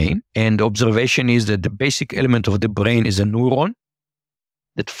the brain. And the observation is that the basic element of the brain is a neuron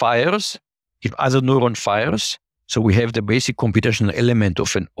that fires if other neuron fires. So we have the basic computational element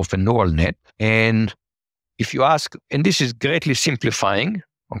of a neural net. And if you ask, and this is greatly simplifying,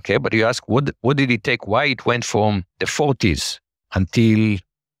 okay, but you ask, what did it take? Why it went from the 40s until,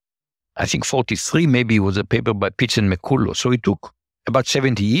 I think 43 maybe was a paper by Pitts and McCullough. So it took about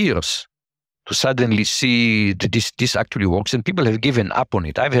 70 years to suddenly see that this actually works. And people have given up on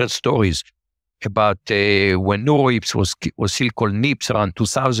it. I've heard stories about when NeuroIPS was still called NIPS around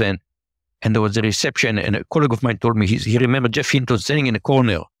 2000. And there was a reception, and a colleague of mine told me he remembered Jeff Hinton standing in a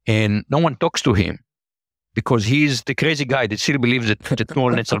corner, and no one talks to him because he's the crazy guy that still believes that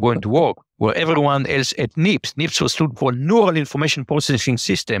neural nets are going to work, where everyone else at NIPS was stood for Neural Information Processing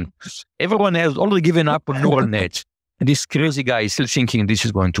System. Everyone else already given up on neural nets, and this crazy guy is still thinking this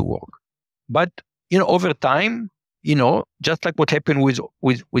is going to work. But over time, just like what happened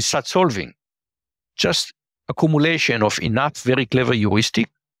with such solving, just accumulation of enough very clever heuristic.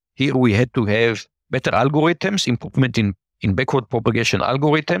 Here we had to have better algorithms, improvement in backward propagation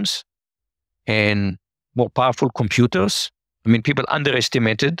algorithms, and more powerful computers. I mean, people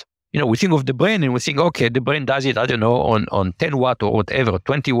underestimated, we think of the brain and we think, okay, the brain does it, I don't know, on 10 watt or whatever,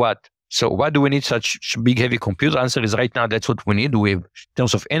 20 watt. So why do we need such big, heavy computer? Answer is right now, that's what we need. We have, in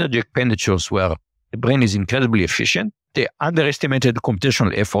terms of energy expenditures, where the brain is incredibly efficient. They underestimated the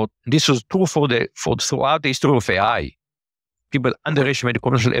computational effort. This was true throughout the history of AI. People underestimate the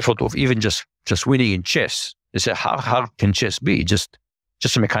computational effort of even just winning in chess. They say, how hard can chess be? Just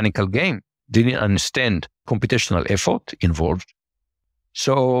a mechanical game. They didn't understand computational effort involved.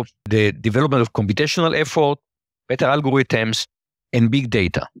 So the development of computational effort, better algorithms, and big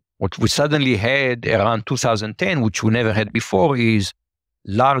data. What we suddenly had around 2010, which we never had before, is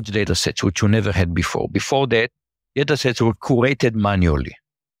large data sets, which we never had before. Before that, data sets were curated manually.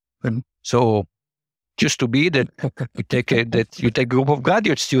 So it used to be that you take a group of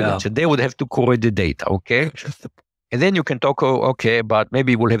graduate students and they would have to curate the data, okay? And then you can talk, about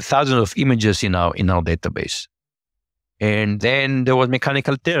maybe we'll have thousands of images in our database. And then there was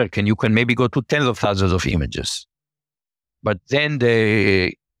mechanical Turk, and you can maybe go to tens of thousands of images. But then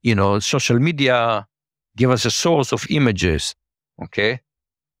the social media give us a source of images, okay?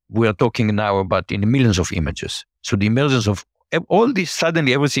 We are talking now about in the millions of images. So the emergence of all this,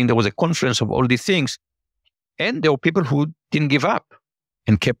 suddenly everything, there was a confluence of all these things. And there were people who didn't give up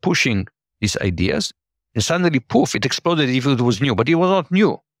and kept pushing these ideas. And suddenly, poof, it exploded if it was new. But it was not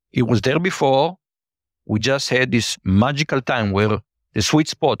new. It was there before. We just had this magical time where the sweet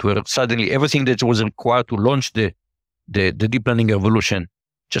spot, where suddenly everything that was required to launch the deep learning revolution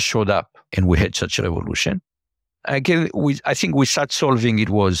just showed up. And we had such a revolution. Again, I think with such solving, it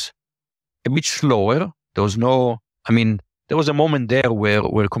was a bit slower. There there was a moment there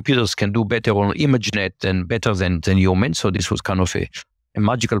where computers can do better on ImageNet and better than humans. So this was kind of a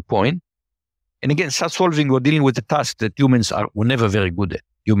magical point. And again, such solving, we're dealing with a task that humans were never very good at.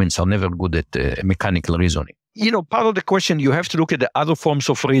 Humans are never good at mechanical reasoning. Part of the question, you have to look at the other forms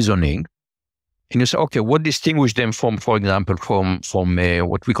of reasoning. And you say, okay, what distinguishes them from, for example, from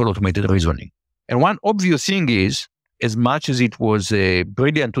what we call automated reasoning? And one obvious thing is, as much as it was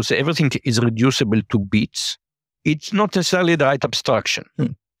brilliant to say everything is reducible to bits, it's not necessarily the right abstraction.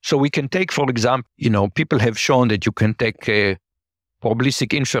 So we can take, for example, people have shown that you can take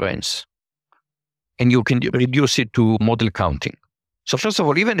probabilistic inference and you can reduce it to model counting. So first of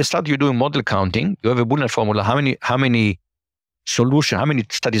all, even the start you're doing model counting, you have a Boolean formula. How many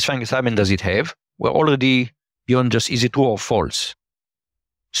satisfying assignment does it have? We're already beyond just is it true or false.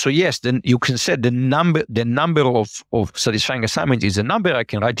 So yes, then you can set the number of satisfying assignments is a number. I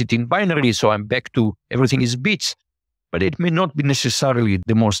can write it in binary, so I'm back to everything is bits. But it may not be necessarily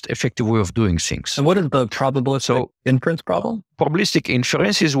the most effective way of doing things. And what is the probabilistic inference problem? Probabilistic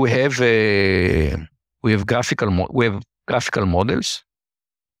inference is we have graphical models,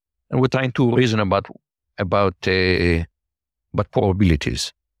 and we're trying to reason about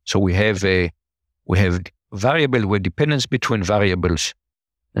probabilities. So we have variable with dependence between variables.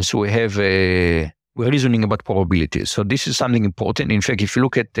 And so we're reasoning about probabilities. So this is something important. In fact, if you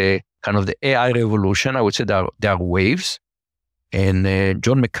look at the AI revolution, I would say there are waves. And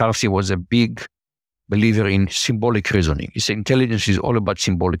John McCarthy was a big believer in symbolic reasoning. He said intelligence is all about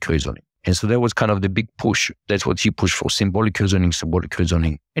symbolic reasoning. And so that was kind of the big push. That's what he pushed for, symbolic reasoning.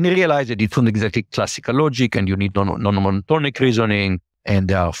 And he realized that it's not exactly classical logic and you need non-monotonic reasoning. And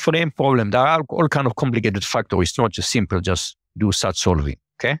there are frame problems. There are all kind of complicated factors. It's not just simple, just do such solving.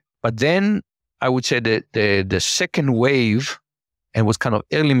 Okay. But then I would say that the second wave, and was kind of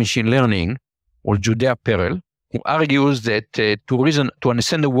early machine learning, was Judea Perel, who argues that to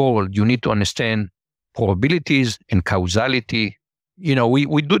understand the world, you need to understand probabilities and causality.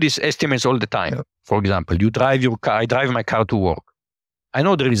 We do these estimates all the time. Yeah. For example, you drive your car, I drive my car to work. I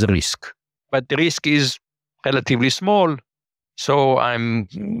know there is a risk, but the risk is relatively small. So I may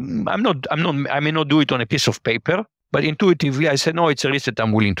not do it on a piece of paper, but intuitively I said, no, it's a risk that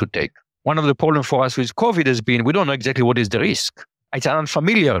I'm willing to take. One of the problems for us with COVID has been, we don't know exactly what is the risk. It's an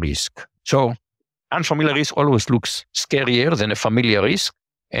unfamiliar risk. So unfamiliar risk always looks scarier than a familiar risk.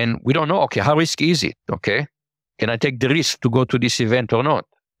 And we don't know, okay, how risky is it? Okay. Can I take the risk to go to this event or not?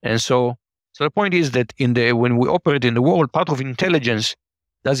 And so the point is that when we operate in the world, part of intelligence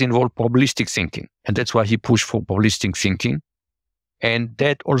does involve probabilistic thinking. And that's why he pushed for probabilistic thinking. And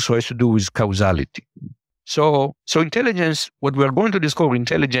that also has to do with causality. So intelligence, what we're going to discover,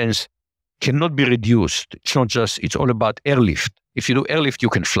 intelligence cannot be reduced. It's all about airlift. If you do airlift, you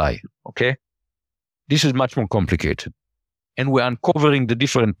can fly, okay? This is much more complicated. And we're uncovering the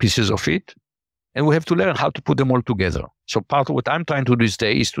different pieces of it, and we have to learn how to put them all together. So part of what I'm trying to do this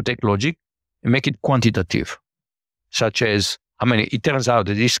day is to take logic and make it quantitative, such as it turns out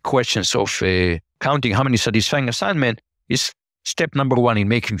that these questions of counting how many satisfying assignment is step number one in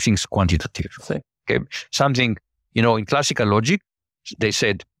making things quantitative. Okay, something, in classical logic, they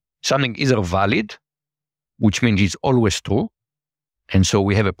said something is either valid, which means it's always true. And so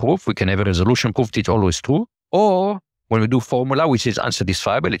we have a proof, we can have a resolution proof that it's always true. Or when we do formula, which is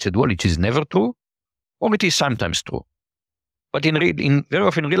unsatisfiable, it's well, it is never true, or it is sometimes true. But very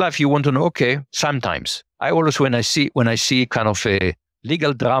often in real life, you want to know, okay, sometimes. I always, when I see kind of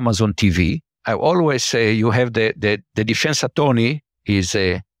legal dramas on TV, I always say you have the defense attorney is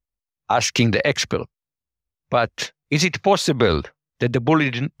asking the expert, but is it possible that the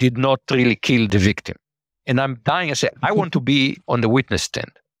bullet did not really kill the victim? And I'm dying. I say, I want to be on the witness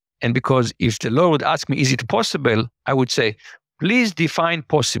stand. And because if the lawyer would ask me, is it possible? I would say, please define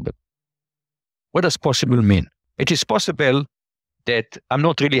possible. What does possible mean? It is possible that I'm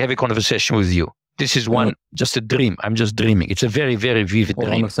not really having a conversation with you. This is just a dream. I'm just dreaming. It's a very, very vivid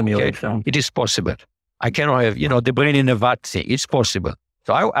dream. Okay? It is possible. I cannot have, the brain in a vat thing. It's possible.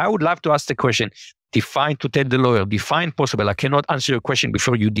 So I would love to ask the question, to tell the lawyer, define possible. I cannot answer your question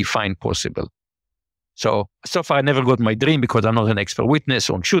before you define possible. So far I never got my dream because I'm not an expert witness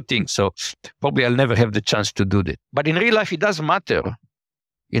on shooting. So probably I'll never have the chance to do that. But in real life, it doesn't matter.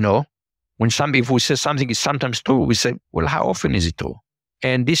 If we say something is sometimes true, we say, well, how often is it true?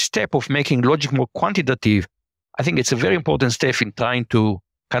 And this step of making logic more quantitative, I think it's a very important step in trying to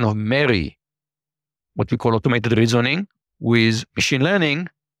kind of marry what we call automated reasoning with machine learning,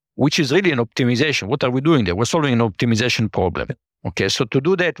 which is really an optimization. What are we doing there? We're solving an optimization problem. Okay, so to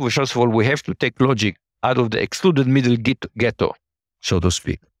do that, first of all, we have to take logic out of the excluded middle ghetto, so to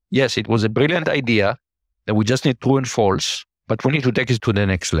speak. Yes, it was a brilliant idea. that we just need true and false, but we need to take it to the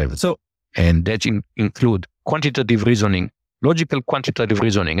next level. And that include quantitative reasoning, logical quantitative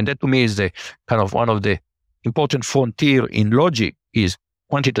reasoning. And that to me is the kind of one of the important frontier in logic is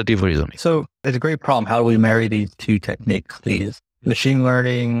quantitative reasoning. So it's a great problem. How do we marry these two techniques, these machine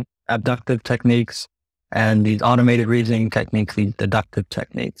learning, abductive techniques, and these automated reasoning techniques, these deductive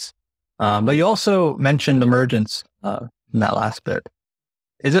techniques? But you also mentioned emergence in that last bit.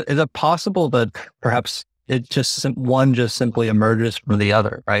 Is it possible that perhaps one just simply emerges from the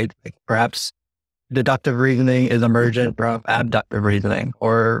other, right? Like perhaps deductive reasoning is emergent from abductive reasoning,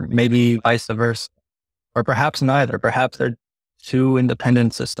 or maybe vice versa, or perhaps neither. Perhaps they're two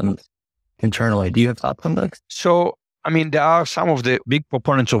independent systems internally. Do you have thoughts on this? So, I mean, there are some of the big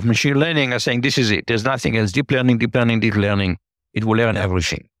proponents of machine learning are saying this is it. There's nothing else. Deep learning. It will learn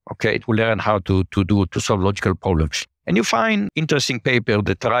everything. Okay, it will learn how to solve logical problems. And you find interesting papers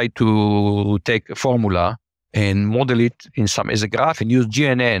that try to take a formula and model it as a graph and use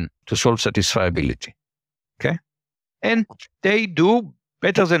GNN to solve satisfiability. Okay, and they do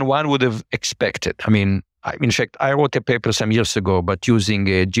better than one would have expected. I mean, in fact, I wrote a paper some years ago, but using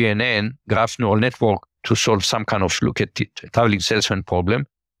a GNN, graph neural network, to solve some kind of look at it, traveling salesman problem.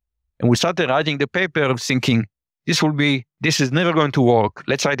 And we started writing the paper thinking, this is never going to work.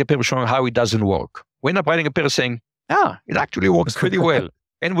 Let's write a paper showing how it doesn't work. We end up writing a paper saying, it actually works pretty well.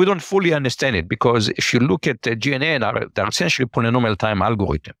 And we don't fully understand it because if you look at the GNN, they're essentially polynomial time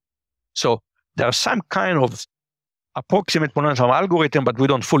algorithm. So there's some kind of approximate polynomial time algorithm, but we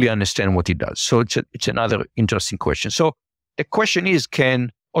don't fully understand what it does. So it's another interesting question. So the question is,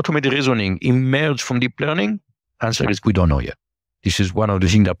 can automated reasoning emerge from deep learning? Answer is, we don't know yet. This is one of the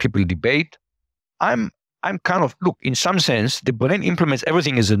things that people debate. I'm kind of, look, in some sense, the brain implements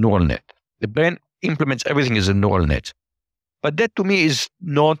everything as a neural net. The brain implements everything as a neural net. But that to me is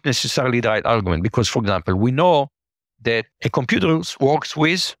not necessarily the right argument because, for example, we know that a computer works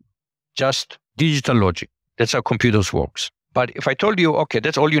with just digital logic. That's how computers works. But if I told you, okay,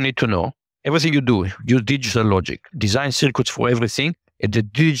 that's all you need to know, everything you do, use digital logic, design circuits for everything at the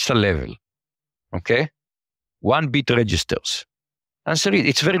digital level, okay? 1-bit registers. Answer is,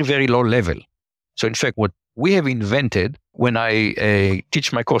 it's very, very low level. So in fact, what we have invented, when I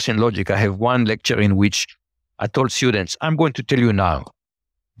teach my course in logic, I have one lecture in which I told students, I'm going to tell you now,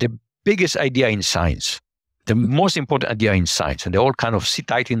 the biggest idea in science, the most important idea in science, and they all kind of sit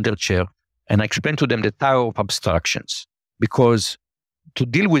tight in their chair, and I explain to them the power of abstractions. Because to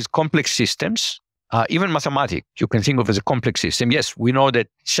deal with complex systems, even mathematics, you can think of as a complex system. Yes, we know that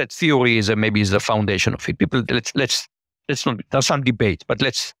set theory is maybe the foundation of it. People, let's not, there's some debate, but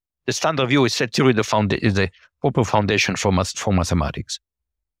the standard view is set theory is the proper foundation for mathematics.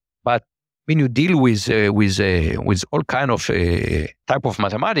 But when you deal with all kind of type of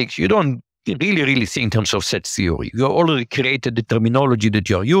mathematics, you don't really think in terms of set theory. You already created the terminology that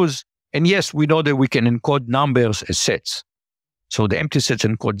you use. And yes, we know that we can encode numbers as sets. So the empty sets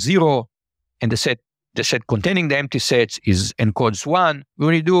encode 0, and the set containing the empty sets encodes 1.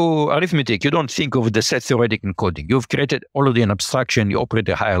 When you do arithmetic, you don't think of the set theoretic encoding. You've created already an abstraction, you operate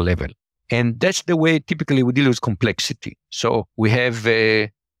at a higher level. And that's the way typically we deal with complexity. So we have,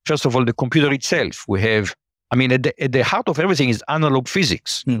 first of all, the computer itself. We have, at the heart of everything is analog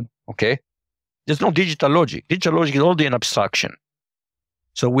physics, okay? There's no digital logic. Digital logic is already an abstraction.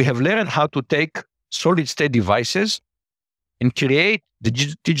 So we have learned how to take solid state devices and create the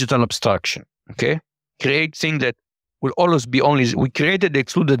digital abstraction, okay? Create things that will always be we created the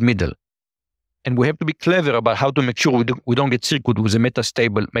excluded middle. And we have to be clever about how to make sure we don't get circuit with a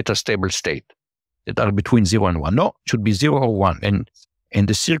metastable state that are between 0 and 1. No, it should be 0 or 1. And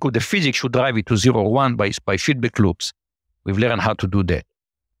the circuit, the physics should drive it to 0 or 1 by feedback loops. We've learned how to do that.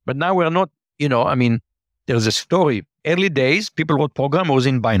 But now we're not, there's a story. Early days, people wrote programmers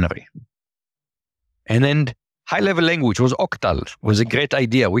in binary. And then high-level language was octal, was a great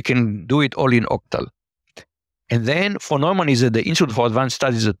idea. We can do it all in octal. And then von Neumann is at the Institute for Advanced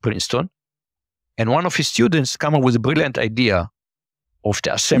Studies at Princeton. And one of his students came up with a brilliant idea of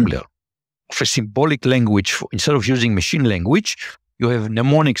the assembler, of a symbolic language. Instead of using machine language, you have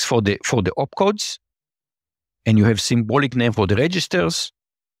mnemonics for the opcodes, and you have symbolic name for the registers.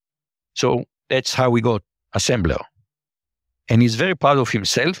 So that's how we got assembler. And he's very proud of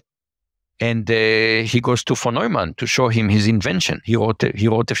himself. And he goes to von Neumann to show him his invention. He wrote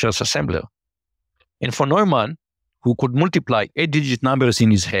the first assembler. And von Neumann, who could multiply 8-digit numbers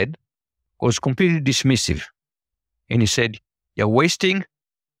in his head, was completely dismissive. And he said, you're wasting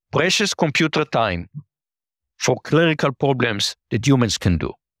precious computer time for clerical problems that humans can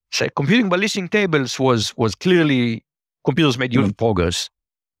do. So computing ballistic tables was clearly, computers made huge progress.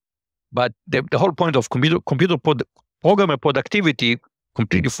 But the whole point of programmer productivity,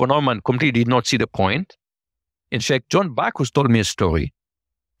 completely von Neumann completely did not see the point. In fact, John Bacchus told me a story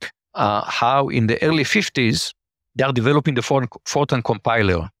how in the early 50s, they are developing the Fortran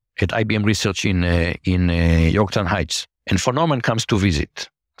compiler at IBM Research in Yorktown Heights. And von Neumann comes to visit.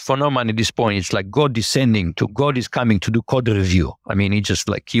 Von Neumann at this point, it's like God descending to God is coming to do code review. I mean,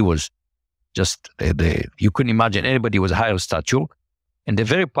 he was just, you couldn't imagine anybody with a higher stature. And they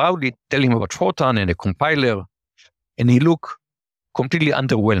very proudly tell him about Fortran and the compiler. And he looked completely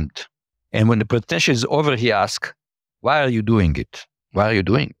underwhelmed. And when the presentation is over, he asked, why are you doing it? Why are you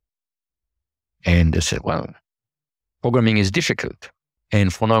doing it? And they said, well, programming is difficult.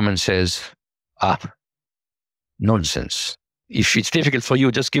 And von Neumann says, nonsense. If it's difficult for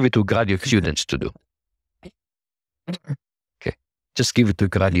you, just give it to graduate students to do. Okay, just give it to a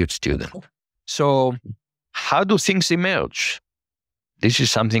graduate student. So how do things emerge? This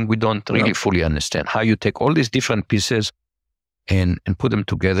is something we don't really fully understand. How you take all these different pieces and put them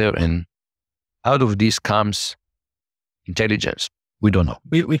together, and out of this comes intelligence. We don't know.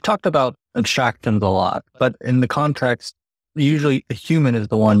 We've talked about abstractions a lot, but in the context, usually a human is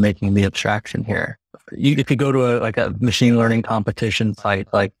the one making the abstraction here. If you go to a machine learning competition site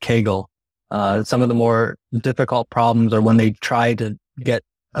like Kaggle, some of the more difficult problems are when they try to get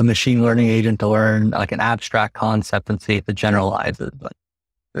a machine learning agent to learn like an abstract concept and see if it generalizes. But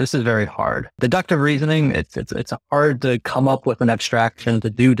this is very hard. Deductive reasoning, it's hard to come up with an abstraction to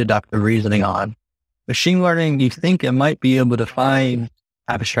do deductive reasoning on. Machine learning, you think it might be able to find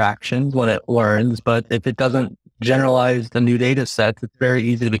abstractions when it learns, but if it doesn't generalize the new data sets, it's very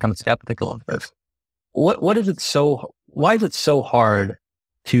easy to become skeptical of this. Why is it so hard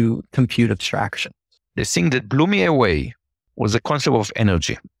to compute abstraction? The thing that blew me away was the concept of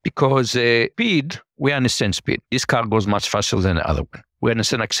energy, because speed, we understand speed. This car goes much faster than the other one. We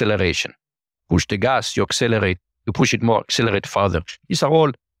understand acceleration. Push the gas, you accelerate, you push it more, accelerate farther. These are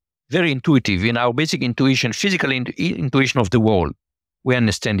all very intuitive. In our basic intuition, physical intuition of the world, we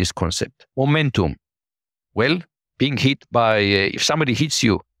understand this concept. Momentum. Well, being hit by, if somebody hits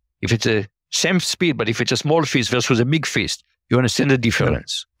you, if it's a same speed, but if it's a small fist versus a big fist, you understand the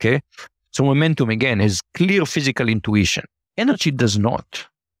difference, okay? So momentum, again, has clear physical intuition. Energy does not.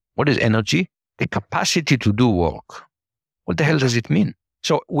 What is energy? The capacity to do work. What the hell does it mean?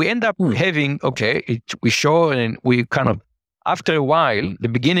 So we end up having, we show and we kind of, after a while, the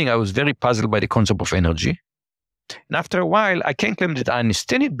beginning, I was very puzzled by the concept of energy. And after a while, I can't claim that I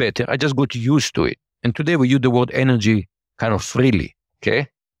understand it better. I just got used to it. And today we use the word energy kind of freely, okay?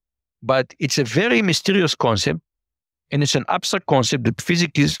 But it's a very mysterious concept, and it's an abstract concept that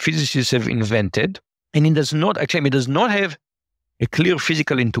physicists have invented, and it does not have a clear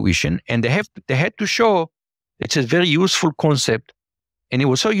physical intuition, and they had to show it's a very useful concept, and it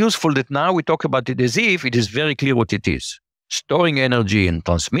was so useful that now we talk about it as if it is very clear what it is. Storing energy and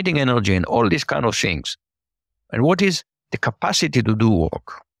transmitting energy and all these kind of things. And what is the capacity to do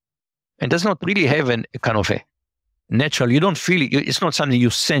work? And does not really have a kind of a natural, you don't feel it, it's not something you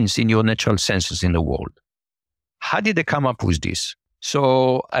sense in your natural senses in the world. How did they come up with this?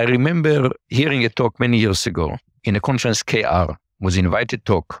 So I remember hearing a talk many years ago in a conference KR, was invited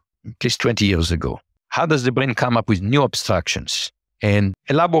talk at least 20 years ago. How does the brain come up with new abstractions and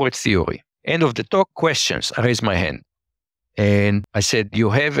elaborate theory? End of the talk, questions. I raised my hand. And I said, do you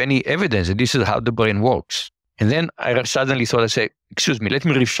have any evidence that this is how the brain works? And then I suddenly thought, I said, excuse me, let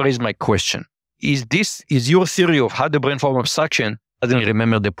me rephrase my question. Is your theory of how the brain forms abstraction? I didn't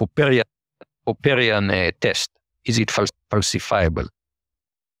remember the Popperian test. Is it falsifiable?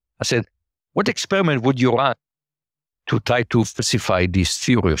 I said, what experiment would you run to try to falsify this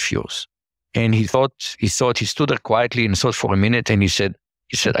theory of yours? And he stood there quietly and thought for a minute, and he said,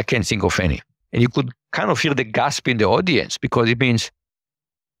 I can't think of any. And you could kind of hear the gasp in the audience, because it means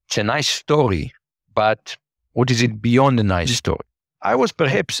it's a nice story, but what is it beyond a nice story? I was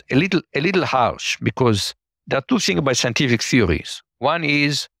perhaps a little harsh, because there are two things about scientific theories. One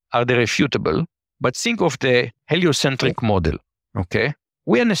is, are they refutable? But think of the heliocentric model, okay?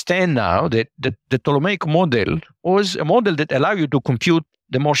 We understand now that the Ptolemaic model was a model that allowed you to compute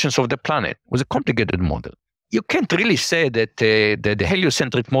the motions of the planet. It was a complicated model. You can't really say that the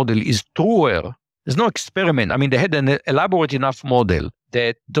heliocentric model is truer. There's no experiment. I mean, they had an elaborate enough model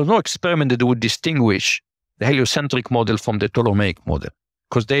that there's no experiment that would distinguish the heliocentric model from the Ptolemaic model,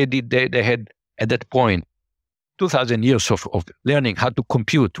 because they had at that point 2,000 years of learning how to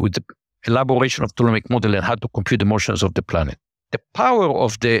compute with the elaboration of Ptolemaic model and how to compute the motions of the planet. The power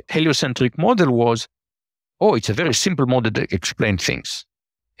of the heliocentric model was, it's a very simple model that explains things.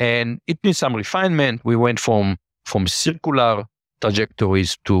 And it needs some refinement. We went from circular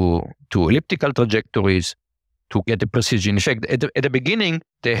trajectories to elliptical trajectories to get the precision. In fact, at the beginning,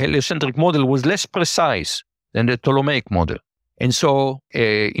 the heliocentric model was less precise than the Ptolemaic model. And so,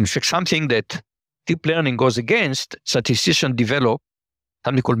 in fact, something that deep learning goes against, statisticians develop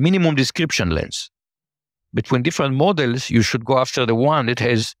something called minimum description length. Between different models, you should go after the one that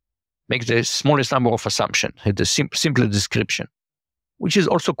makes the smallest number of assumptions, has the simplest description, which is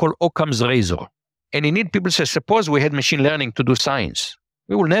also called Occam's razor. And in it, people say, suppose we had machine learning to do science.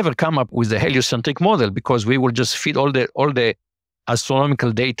 We will never come up with the heliocentric model because we will just feed all the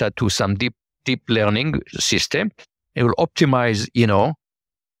astronomical data to some deep learning system. It will optimize,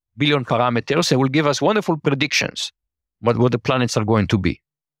 billion parameters. It will give us wonderful predictions what the planets are going to be.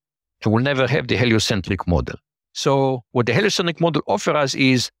 So we'll never have the heliocentric model. So what the heliocentric model offers us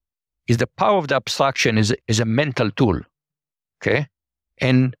is the power of the abstraction is a mental tool. Okay?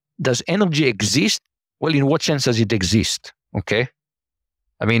 And does energy exist? Well, in what sense does it exist? Okay?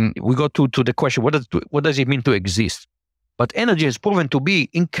 I mean, we go to the question, what does it mean to exist? But energy has proven to be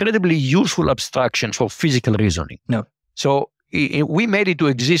incredibly useful abstraction for physical reasoning. No. So we made it to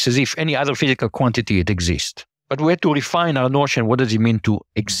exist as if any other physical quantity it exists. But we had to refine our notion, what does it mean to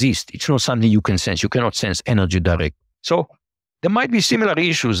exist? It's not something you can sense. You cannot sense energy direct. So there might be similar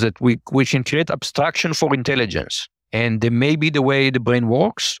issues that we can create abstraction for intelligence. And there may be the way the brain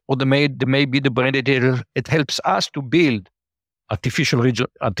works, or there may be the brain that it helps us to build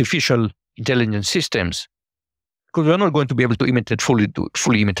artificial intelligence systems, because we're not going to be able to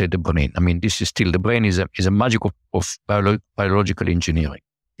fully imitate the brain. I mean, this is still, the brain is a magic of biological engineering.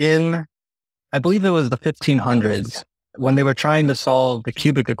 In, I believe it was the 1500s, when they were trying to solve the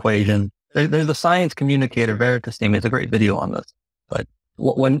cubic equation, there's a science communicator, Veritas name. It's a great video on this. But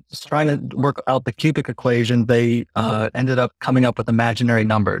when trying to work out the cubic equation, they ended up coming up with imaginary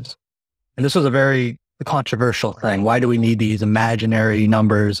numbers. And this was a very controversial thing. Why do we need these imaginary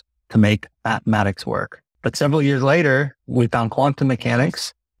numbers to make mathematics work? But several years later, we found quantum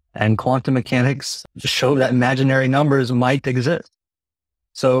mechanics, and quantum mechanics showed that imaginary numbers might exist.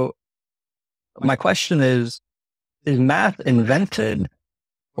 So my question is math invented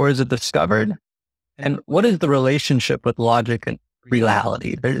or is it discovered? And what is the relationship with logic and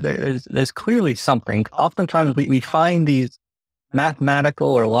reality? There's clearly something. Oftentimes we find these mathematical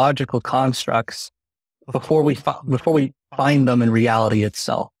or logical constructs before we find them in reality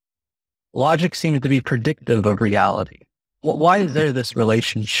itself. Logic seems to be predictive of reality. Why is there this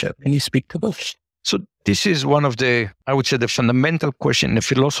relationship? Can you speak to this? So this is one of the fundamental question in the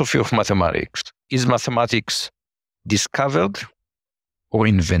philosophy of mathematics. Is mathematics discovered or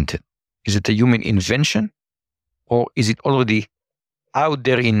invented? Is it a human invention, or is it already out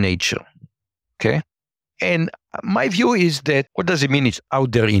there in nature? Okay. And my view is that, what does it mean it's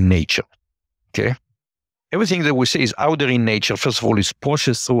out there in nature? Okay. Everything that we say is out there in nature, first of all, is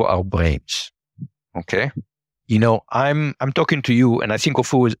processed through our brains. Okay. I'm talking to you and I think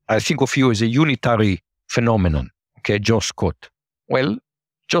of you as a unitary phenomenon. Okay. Josh Scott. Well,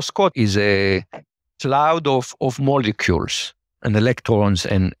 Josh Scott is a cloud of molecules and electrons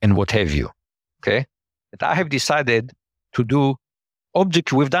and what have you. Okay. But I have decided to do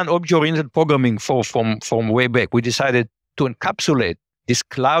we've done object-oriented programming from way back. We decided to encapsulate this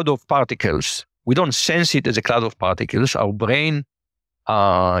cloud of particles. We don't sense it as a cloud of particles. Our brain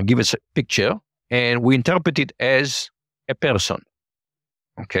gives us a picture and we interpret it as a person.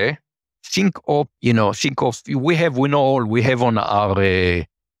 Okay. We have on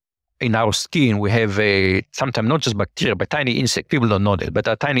in our skin, we have sometimes not just bacteria, but tiny insect. People don't know that, but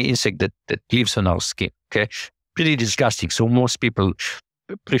a tiny insect that lives on our skin. Okay. Pretty disgusting. So most people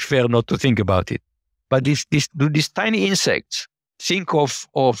prefer not to think about it. But these tiny insects, think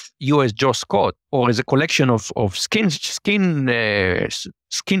of you as Josh Scott or as a collection of skin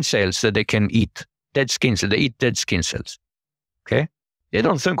cells that they can eat, dead skin cells. They eat dead skin cells. Okay? They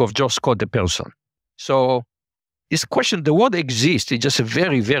don't think of Josh Scott the person. So this question, the word exists, is just a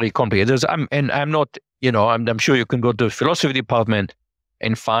very, very complicated. I'm sure you can go to the philosophy department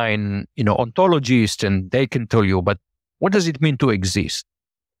and find, ontologists, and they can tell you, but what does it mean to exist?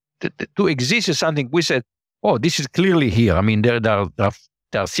 To exist is something we said, oh, this is clearly here. I mean, there are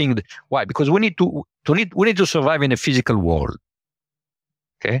things. Why? Because we need to survive in a physical world.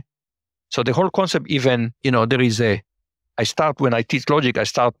 Okay. So the whole concept, even, when I teach logic, I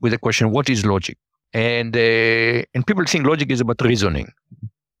start with the question, what is logic? And people think logic is about reasoning.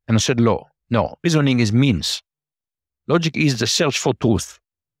 And I said, no, reasoning is means. Logic is the search for truth.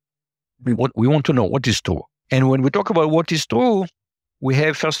 We want to know what is true. And when we talk about what is true, we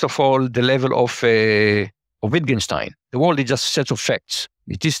have, first of all, the level of Wittgenstein. The world is just a set of facts.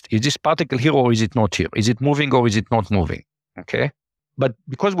 Is this particle here or is it not here? Is it moving or is it not moving? Okay. But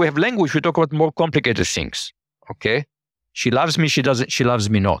because we have language, we talk about more complicated things. Okay. She loves me, she loves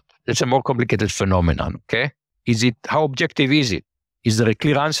me not. That's a more complicated phenomenon. Okay. How objective is it? Is there a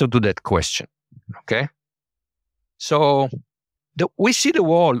clear answer to that question? Okay. So we see the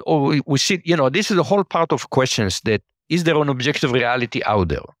world, or we see, this is the whole part of questions that, is there an objective reality out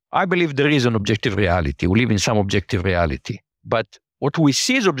there? I believe there is an objective reality. We live in some objective reality. But what we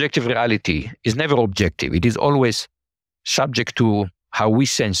see as objective reality is never objective. It is always subject to how we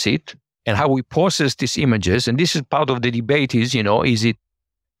sense it and how we process these images. And this is part of the debate is it,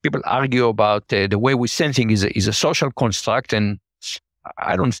 people argue about the way we sensing is a social construct. And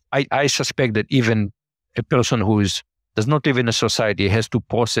I suspect that even a person who does not live in a society has to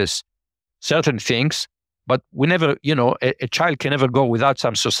process certain things, but we never, a child can never go without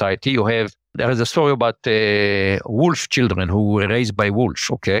some society. There is a story about wolf children who were raised by wolves,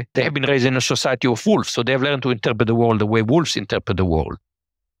 okay? They have been raised in a society of wolves, so they have learned to interpret the world the way wolves interpret the world.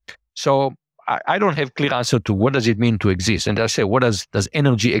 So I don't have clear answer to what does it mean to exist. And I say, does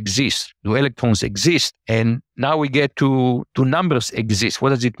energy exist? Do electrons exist? And now we get to numbers exist. What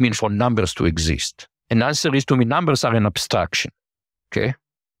does it mean for numbers to exist? And the answer is, to me, numbers are an abstraction, okay?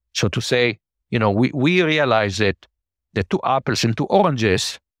 So to say, we realize that the two apples and two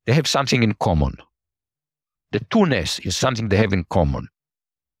oranges, they have something in common. The two-ness is something they have in common.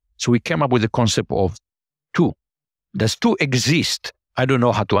 So we came up with the concept of two. Does two exist? I don't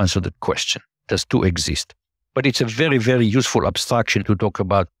know how to answer that question. Does two exist? But it's a very, very useful abstraction to talk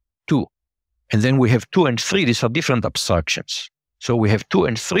about two. And then we have 2 and 3. These are different abstractions. So we have 2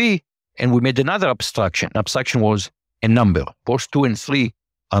 and 3, and we made another abstraction. Abstraction was a number. Both 2 and 3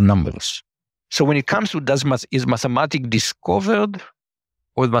 are numbers. So when it comes to is mathematics discovered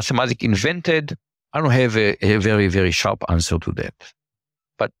or is mathematics invented, I don't have a very, very sharp answer to that.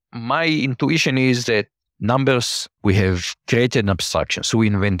 But my intuition is that numbers, we have created an abstraction. So we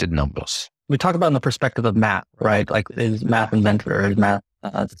invented numbers. We talk about in the perspective of math, right? Like, is math invented or is math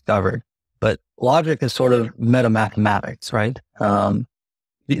discovered? But logic is sort of meta-mathematics, right? Do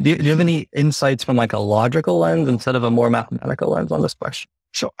you have any insights from like a logical lens instead of a more mathematical lens on this question?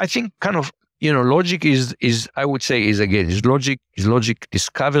 So I think kind of, logic is I would say is logic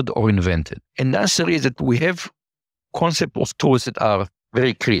discovered or invented? And the answer is that we have concept of tools that are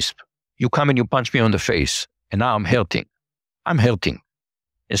very crisp. You come and you punch me on the face and now I'm hurting. I'm hurting.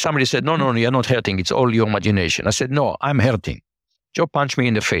 And somebody said, no, you're not hurting. It's all your imagination. I said, no, I'm hurting. Joe punched me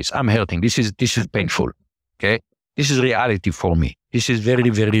in the face. I'm hurting. This is painful. Okay. This is reality for me. This is very,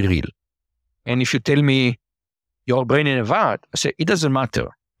 very real. And if you tell me your brain in a vat, I say, it doesn't matter.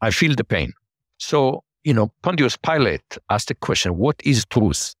 I feel the pain. So, Pontius Pilate asked the question, what is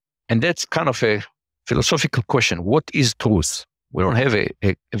truth? And that's kind of a philosophical question. What is truth? We don't have a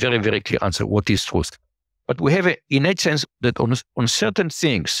very, very clear answer. What is truth? But we have an innate sense that on certain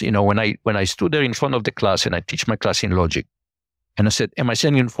things, when I stood there in front of the class and I teach my class in logic, and I said, am I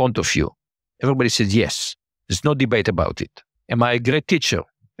standing in front of you? Everybody says, yes. There's no debate about it. Am I a great teacher?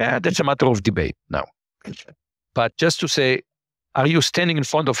 Yeah, that's a matter of debate now. But just to say, are you standing in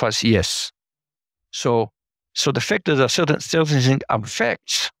front of us? Yes. So the fact that there are certain things are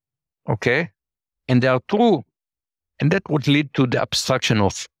facts, okay, and they are true, and that would lead to the abstraction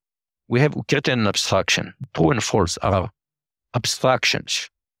of, we created an abstraction. True and false are abstractions.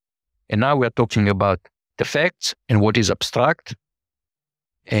 And now we are talking about the facts and what is abstract.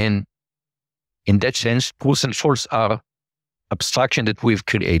 And in that sense, truth and false are abstraction that we've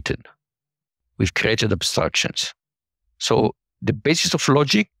created. We've created abstractions. So the basis of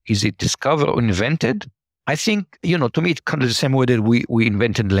logic, is it discovered or invented? I think, to me, it's kind of the same way that we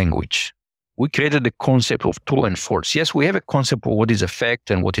invented language. We created the concept of true and false. Yes, we have a concept of what is a fact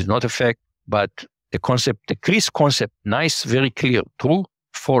and what is not a fact, but the crisp concept, nice, very clear, true,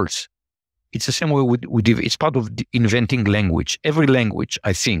 false. It's the same way we do. It's part of inventing language. Every language,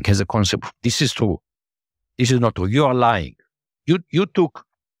 I think, has a concept of this is true, this is not true. You are lying.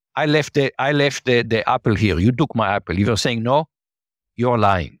 I left the apple here. You took my apple. You are saying no, you're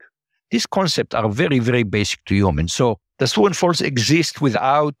lying. These concepts are very, very basic to humans. So the true and false exist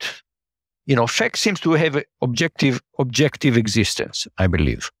without, fact seems to have an objective existence, I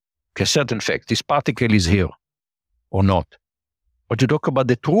believe. Okay, certain fact, this particle is here or not. But to talk about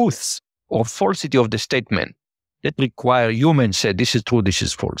the truths or falsity of the statement, that require humans say this is true, this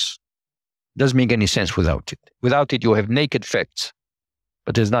is false. Doesn't make any sense without it. Without it, you have naked facts,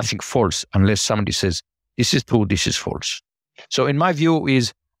 but there's nothing false unless somebody says this is true, this is false. So in my view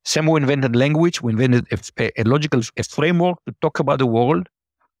is, same way we invented language, we invented a logical framework to talk about the world.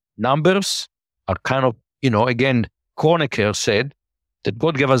 Numbers are kind of, again, Kronecker said that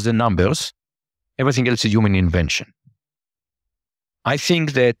God gave us the numbers, everything else is human invention. I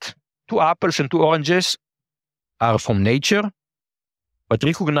think that 2 apples and 2 oranges are from nature, but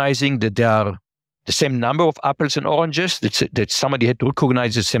recognizing that they are the same number of apples and oranges, that somebody had to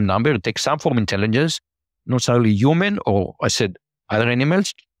recognize the same number, it takes some form of intelligence, not necessarily human or, I said, other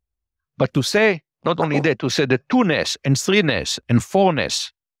animals. But to say, not only that, to say that 2-ness and 3-ness and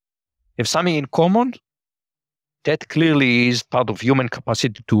 4-ness have something in common, that clearly is part of human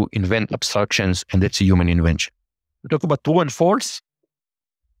capacity to invent abstractions, and that's a human invention. We talk about true and false.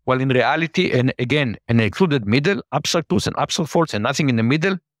 Well, in reality, and again, an included middle, abstract truth and abstract false, and nothing in the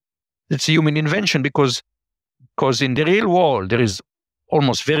middle, it's a human invention because in the real world, there is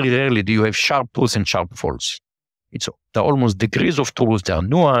almost very rarely do you have sharp truth and sharp false. There are almost degrees of truth, there are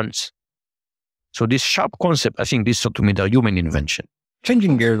nuance. So this sharp concept, I think this to me, the human invention.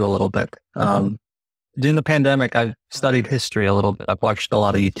 Changing gears a little bit. During the pandemic, I've studied history a little bit. I've watched a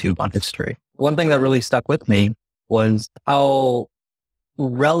lot of YouTube on history. One thing that really stuck with me was how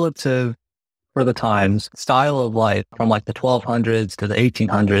relative for the times, style of life from like the 1200s to the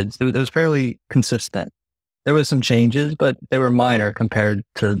 1800s, it was fairly consistent. There was some changes, but they were minor compared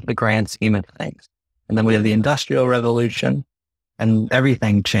to the grand scheme of things. And then we had the Industrial Revolution and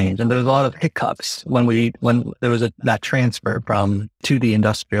everything changed. And there was a lot of hiccups when there was that transfer to the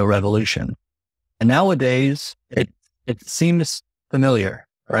Industrial Revolution. And nowadays it seems familiar,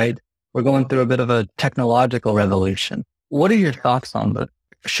 right? We're going through a bit of a technological revolution. What are your thoughts on that?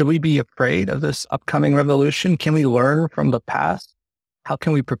 Should we be afraid of this upcoming revolution? Can we learn from the past? How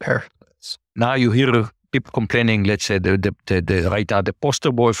can we prepare for this? Now you hear people complaining, let's say right now, the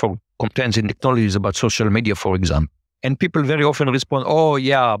poster boy for complaints in technology is about social media, for example. And people very often respond, oh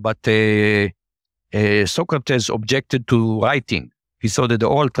yeah, but Socrates objected to writing. He thought that the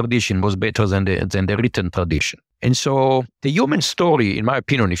oral tradition was better than the written tradition. And so the human story, in my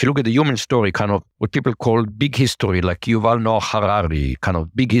opinion, if you look at the human story, kind of what people call big history, like Yuval Noah Harari, kind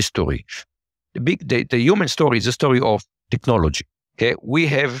of big history. The human story is a story of technology. Okay, we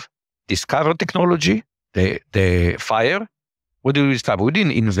have discovered technology, the fire. What did we discover? We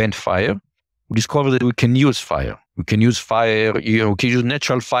didn't invent fire. We discovered that we can use fire. We can use fire. We can use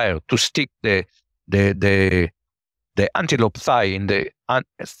natural fire to stick the antelope thigh in the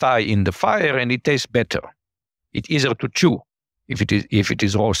fire, and it tastes better. It's easier to chew if it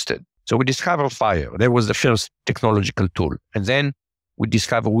is roasted. So we discovered fire. That was the first technological tool. And then we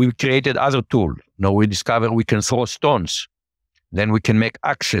created other tool. Now we discovered we can throw stones. Then we can make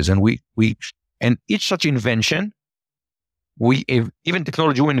axes. And and each such invention, even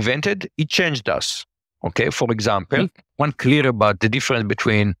technology we invented, it changed us. Okay, for example, one clear about the difference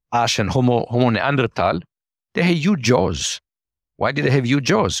between us and Homo Neanderthal, they had huge jaws. Why did they have huge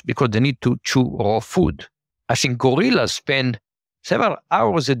jaws? Because they need to chew raw food. I think gorillas spend several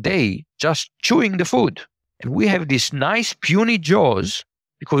hours a day just chewing the food. And we have these nice puny jaws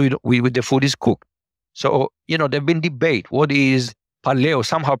because the food is cooked. So, there've been debate. What is paleo?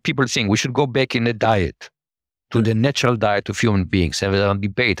 Somehow people think we should go back in the diet to the natural diet of human beings. And there's a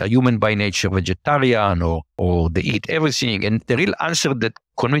debate, are human by nature vegetarian or they eat everything? And the real answer that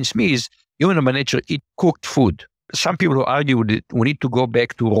convinced me is human by nature eat cooked food. Some people argue that we need to go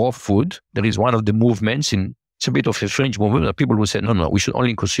back to raw food. There is one of the movements it's a bit of a fringe movement that people will say, no, we should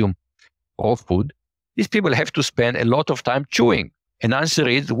only consume raw food. These people have to spend a lot of time chewing. And the answer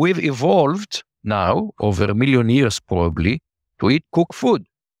is we've evolved now over 1 million years probably to eat cooked food.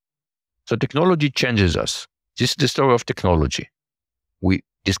 So technology changes us. This is the story of technology. We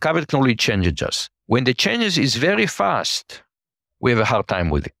discover technology changes us. When the changes is very fast, we have a hard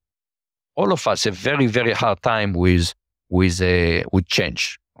time with it. All of us have very, very hard time with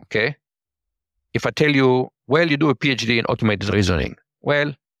change. Okay? If I tell you, well, you do a PhD in automated reasoning.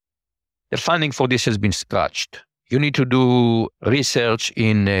 Well, the funding for this has been scratched. You need to do research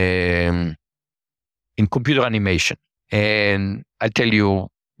in computer animation. And I tell you,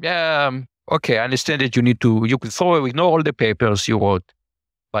 yeah, okay, I understand that you could ignore all the papers you wrote,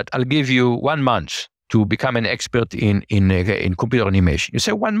 but I'll give you 1 month to become an expert in computer animation. You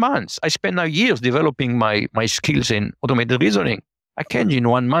say 1 month. I spent now years developing my skills in automated reasoning. I can't in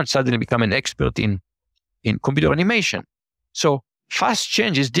 1 month suddenly become an expert in computer animation. So fast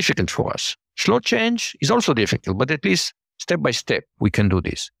change is difficult for us. Slow change is also difficult, but at least step by step, we can do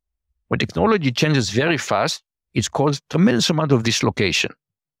this. When technology changes very fast, it's caused tremendous amount of dislocation.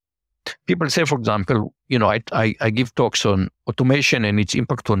 People say, for example, I give talks on automation and its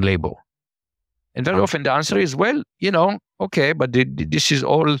impact on labor. And very often the answer is, well, okay, but this is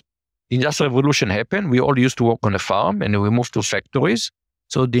all, the Industrial Revolution happened. We all used to work on a farm and we moved to factories.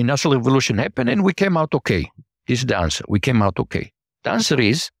 So the Industrial Revolution happened and we came out okay. This is the answer. We came out okay. The answer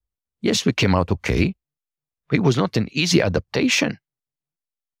is, yes, we came out okay, but it was not an easy adaptation.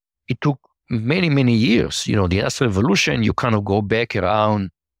 it took many, many years. The Industrial Revolution, you kind of go back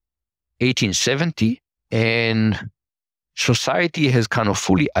around 1870, and society has kind of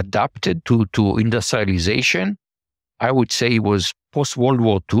fully adapted to industrialization. I would say it was post-World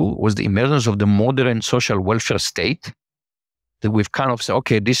War II, was the emergence of the modern social welfare state, that we've kind of said,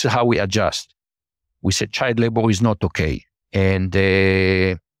 okay, this is how we adjust. We said child labor is not okay. And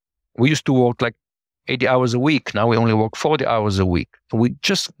we used to work like 80 hours a week. Now we only work 40 hours a week. We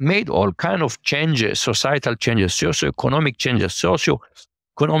just made all kind of changes, societal changes, socioeconomic changes,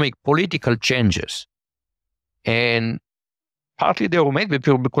 socioeconomic political changes. And partly they were made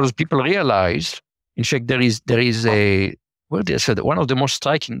because people realized, in fact, there is a, well, they said one of the most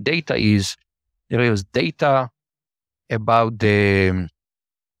striking data is there is data about the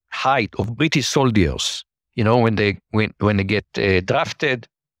height of British soldiers. When they get drafted,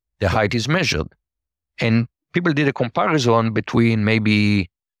 the height is measured. And people did a comparison between maybe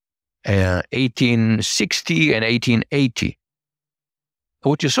 1860 and 1880.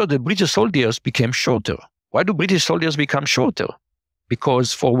 What you saw, the British soldiers became shorter. Why do British soldiers become shorter?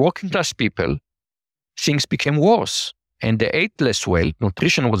 Because for working class people, things became worse. And they ate less well,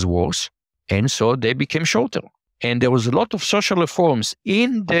 nutrition was worse, and so they became shorter. And there was a lot of social reforms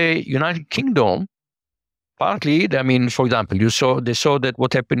in the United Kingdom. Partly, for example, they saw that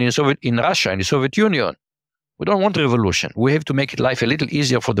what happened in Russia, in the Soviet Union. We don't want a revolution. We have to make life a little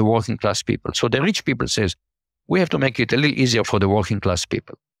easier for the working class people. So the rich people says, we have to make it a little easier for the working class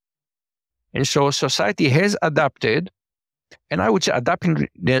people. And so society has adapted, and I would say adapting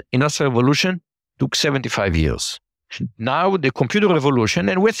the Industrial Revolution took 75 years. Now the computer revolution,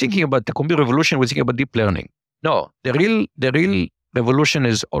 and we're thinking about the computer revolution, we're thinking about deep learning. No, the real revolution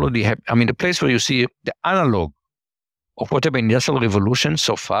is already happening. The place where you see the analog of what happened in the Industrial Revolution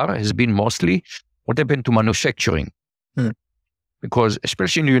so far has been mostly what happened to manufacturing. Because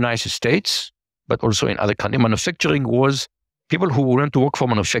especially in the United States, but also in other countries, manufacturing was people who went to work for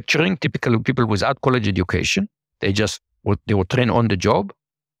manufacturing, typically people without college education. They were trained on the job.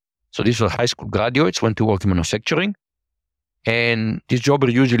 So these were high school graduates, went to work in manufacturing. And these jobs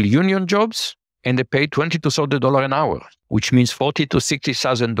were usually union jobs, and they paid $20 to $30 an hour, which means $40,000 to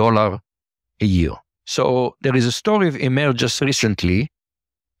 $60,000 a year. So there is a story that emerged just recently,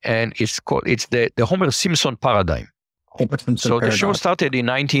 and it's the Homer Simpson paradigm. The show started in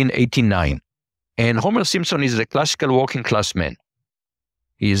 1989, and Homer Simpson is the classical working class man.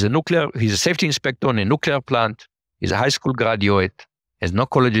 He's a safety inspector in a nuclear plant. He's a high school graduate, has no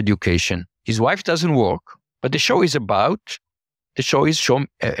college education. His wife doesn't work, but the show is a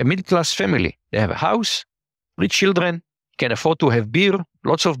middle-class family. They have a house, 3 children, can afford to have beer,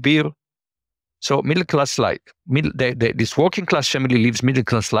 lots of beer. So middle-class life. This working-class family lives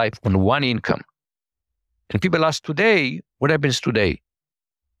middle-class life on one income. And people ask today, what happens today?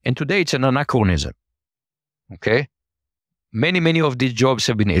 And today it's an anachronism. Okay? Many of these jobs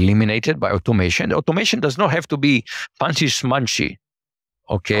have been eliminated by automation. The automation does not have to be fancy-smunchy,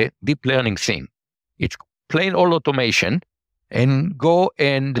 okay, deep learning thing. It's plain old automation. And go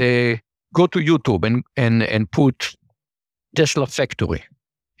to YouTube and put Tesla factory.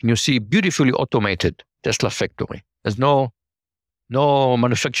 And you see beautifully automated Tesla factory. There's no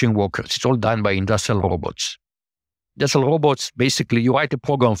manufacturing workers. It's all done by industrial robots. Industrial robots, basically, you write a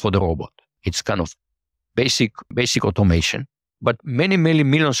program for the robot. It's kind of basic automation. But many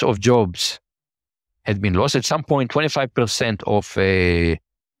millions of jobs have been lost. At some point, 25%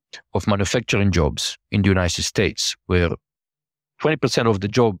 of manufacturing jobs in the United States were 20% of the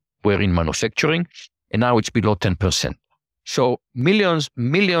job were in manufacturing, and now it's below 10%. So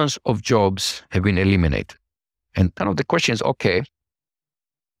millions of jobs have been eliminated. And kind of the question is, okay,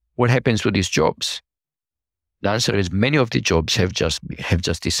 what happens to these jobs? The answer is many of the jobs have just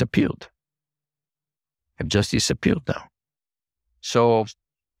disappeared. Have just disappeared now. So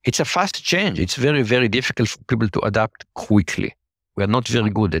it's a fast change. It's very, very difficult for people to adapt quickly. We are not very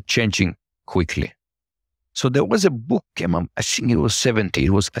good at changing quickly. So there was a book, I think it was 70.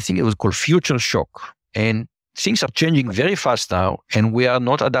 I think it was called Future Shock. And things are changing very fast now, and we are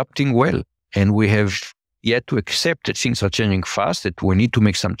not adapting well. And we have yet to accept that things are changing fast, that we need to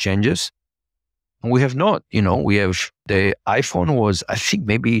make some changes. And we have not. We have the iPhone was, I think,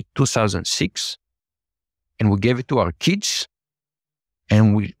 maybe 2006. And we gave it to our kids.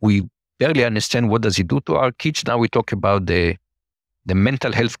 And we barely understand what does it do to our kids. Now we talk about the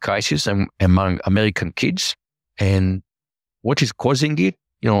mental health crisis among American kids and what is causing it.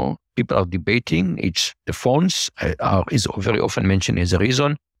 People are debating. It's the phones is very often mentioned as a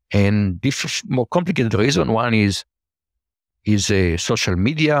reason. And this more complicated reason. One is a social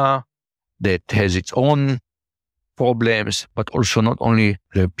media that has its own problems, but also not only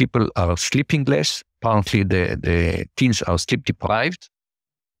the people are sleeping less, apparently the teens are sleep deprived.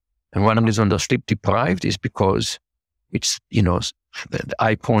 And one reason they're sleep deprived is because it's, the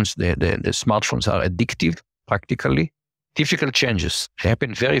iPhones, the smartphones are addictive, practically. Difficult changes. They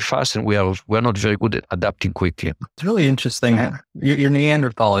happen very fast, and we're not very good at adapting quickly. It's really interesting. Your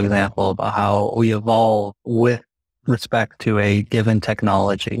Neanderthal example about how we evolve with respect to a given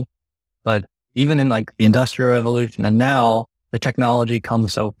technology. But even in like the Industrial Revolution, and now the technology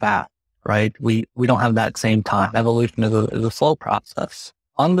comes so fast, right? We don't have that same time. Evolution is a slow process.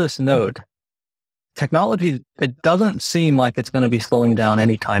 On this note, technology, it doesn't seem like it's going to be slowing down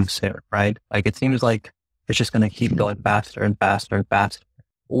anytime soon, right? Like it seems like it's just going to keep going faster and faster and faster.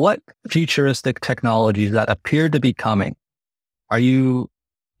 What futuristic technologies that appear to be coming are you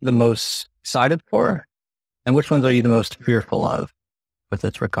the most excited for? And which ones are you the most fearful of with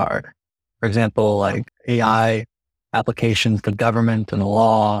this regard? For example, like AI applications to government and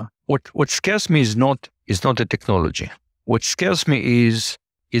law. What scares me is not the technology. What scares me is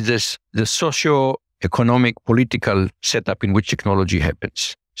this the socio-economic political setup in which technology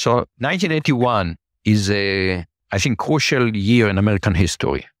happens. So 1981 is I think, crucial year in American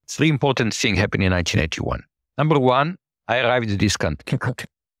history. 3 important things happened in 1981. Number one, I arrived at this country.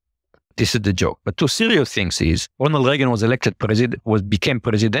 This is the joke. But 2 serious things is Ronald Reagan was elected became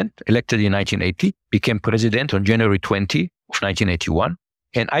president, elected in 1980, became president on January 20 of 1981.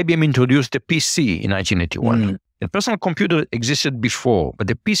 And IBM introduced the PC in 1981. The personal computer existed before, but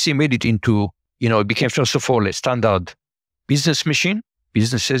the PC made it into, it became, first of all, a standard business machine.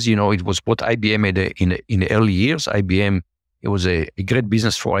 Businesses, it was what IBM in the early years. IBM, it was a great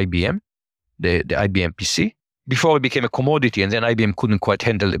business for IBM, the IBM PC, before it became a commodity, and then IBM couldn't quite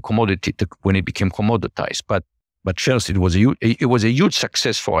handle the commodity when it became commoditized. But first, it was a huge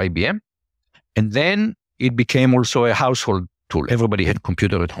success for IBM, and then it became also a household tool. Everybody had a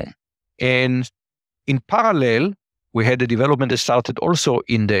computer at home, and in parallel, we had a development that started also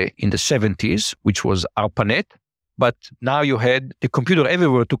in the 70s, which was ARPANET. But now you had the computer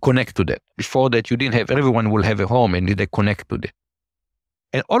everywhere to connect to that. Before that, you didn't have, everyone will have a home and they connect to it.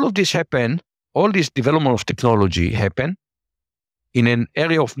 And all of this happened, all this development of technology happened in an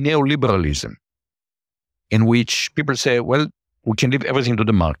area of neoliberalism, in which people say, well, we can leave everything to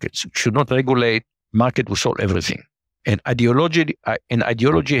the markets. Should not regulate, market will solve everything. And ideology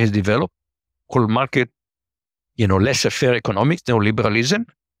has developed called market, laissez-faire economics, neoliberalism,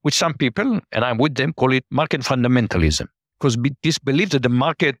 which some people, and I'm with them, call it market fundamentalism. Because this belief that the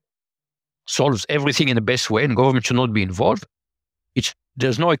market solves everything in the best way and government should not be involved,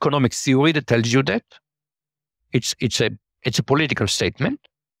 there's no economic theory that tells you that. It's a political statement.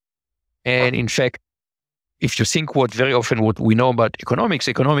 And in fact, if you think what we know about economics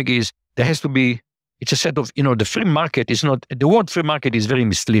is, there has to be, it's a set of, the free market is not, the word free market is very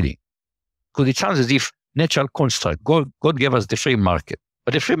misleading. Because it sounds as if natural construct, God gave us the free market.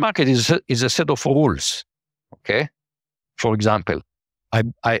 But the free market is a set of rules, okay? For example, I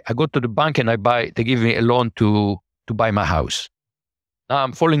go to the bank and they give me a loan to buy my house. Now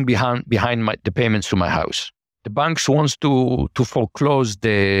I'm falling behind the payments to my house. The banks wants to foreclose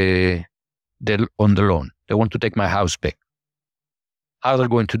on the loan. They want to take my house back. How are they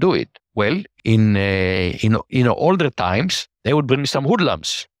going to do it? Well, in older times, they would bring some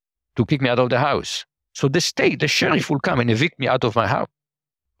hoodlums to kick me out of the house. So the sheriff will come and evict me out of my house.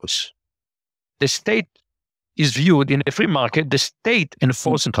 The state is viewed in a free market, the state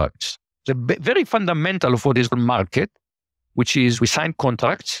enforces contracts. The very fundamental of what is the market, which is we sign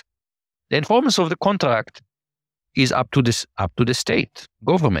contracts. The enforcement of the contract is up to the state,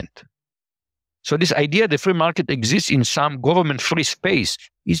 government. So this idea the free market exists in some government-free space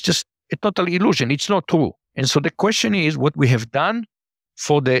is just a total illusion. It's not true. And so the question is what we have done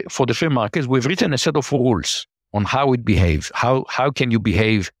for the free market. We've written a set of rules on how it behaves. How can you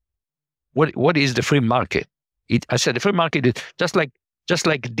behave? What is the free market? I said the free market is just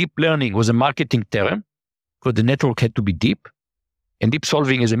like deep learning was a marketing term because the network had to be deep, and deep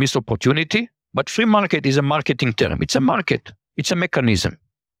solving is a missed opportunity. But free market is a marketing term. It's a market. It's a mechanism.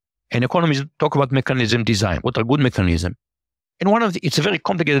 And economists talk about mechanism design. What are good mechanisms? And it's a very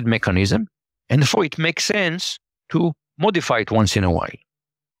complicated mechanism, and therefore it makes sense to modify it once in a while.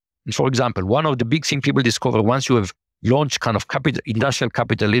 And for example, one of the big things people discover once you have launched kind of industrial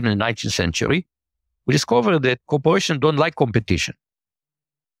capitalism in the 19th century, we discover that corporations don't like competition.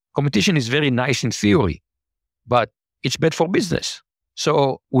 Competition is very nice in theory, but it's bad for business.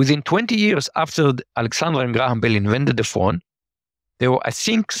 So within 20 years after Alexander and Graham Bell invented the phone, there were, I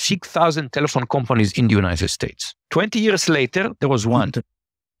think, 6,000 telephone companies in the United States. 20 years later, there was one,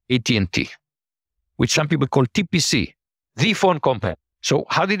 AT&T. which some people call TPC, the phone company. So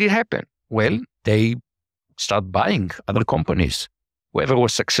how did it happen? Well, they start buying other companies. Whoever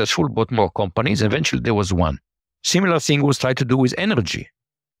was successful bought more companies. Eventually, there was one. Similar thing was tried to do with energy.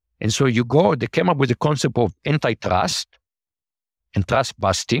 And so they came up with the concept of antitrust and trust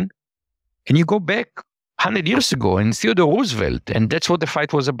busting. And you go back 100 years ago in Theodore Roosevelt, and that's what the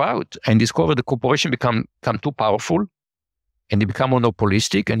fight was about. And discovered the corporation become too powerful, and they become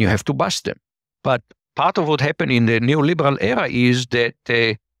monopolistic, and you have to bust them. But part of what happened in the neoliberal era is that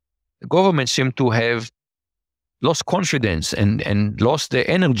the government seemed to have lost confidence and lost the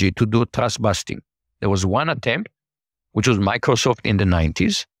energy to do trust busting. There was one attempt, which was Microsoft in the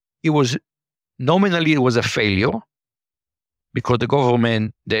 90s. Nominally, it was a failure because the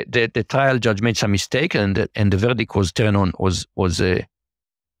government, the trial judge made some mistake, and the verdict was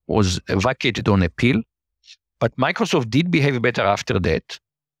vacated on appeal. But Microsoft did behave better after that.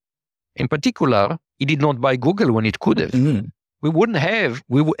 In particular, it did not buy Google when it could have. Mm-hmm. We wouldn't have,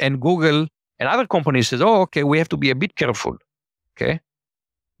 and Google and other companies said, oh, okay, we have to be a bit careful. Okay.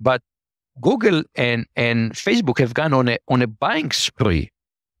 But Google and Facebook have gone on a buying spree,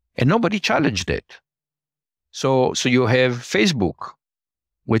 and nobody challenged it. So you have Facebook,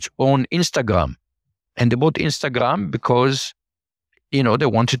 which owned Instagram, and they bought Instagram because, they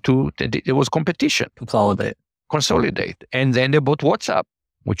wanted there was competition. Consolidate. And then they bought WhatsApp,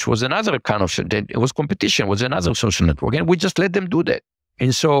 which was another kind of, it was competition, was another social network. And we just let them do that.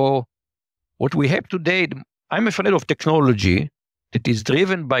 And so what we have today, I'm afraid of technology that is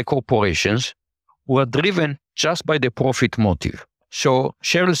driven by corporations who are driven just by the profit motive. So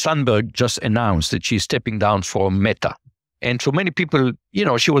Sheryl Sandberg just announced that she's stepping down from Meta. And so many people,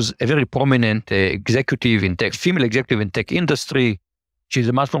 she was a very prominent executive in tech, female executive in tech industry. She's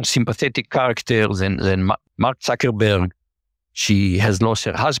a much more sympathetic character than Mark Zuckerberg. She has lost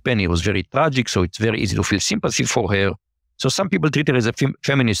her husband. It was very tragic, so it's very easy to feel sympathy for her. So some people treat her as a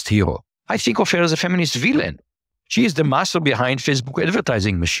feminist hero. I think of her as a feminist villain. She is the master behind Facebook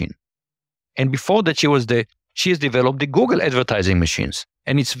advertising machine. And before that, she has developed the Google advertising machines.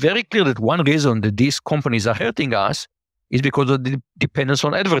 And it's very clear that one reason that these companies are hurting us is because of the dependence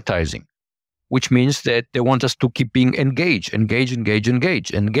on advertising, which means that they want us to keep being engaged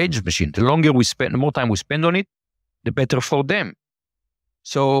machine. The more time we spend on it, the better for them.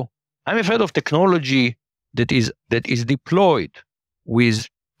 So I'm afraid of technology that is deployed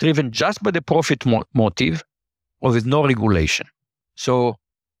driven just by the profit motive or with no regulation. So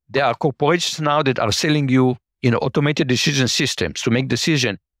there are corporations now that are selling you, automated decision systems to make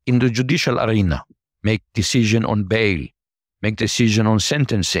decision in the judicial arena, make decision on bail, make decision on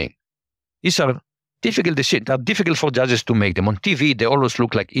sentencing. These are difficult decisions. They are difficult for judges to make them. On TV, they always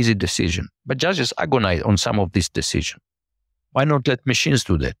look like easy decisions. But judges agonize on some of these decisions. Why not let machines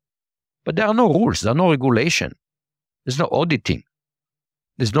do that? But there are no rules. There are no regulation. There's no auditing.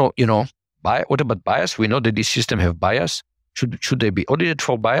 There's no, bias. What about bias? We know that these systems have bias. Should they be audited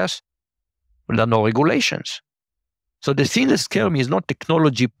for bias? Well, there are no regulations. So the thing that scares me is not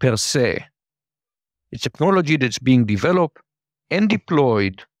technology per se. It's technology that's being developed and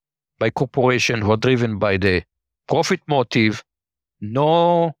deployed by corporations who are driven by the profit motive,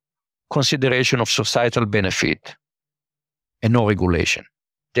 no consideration of societal benefit, and no regulation.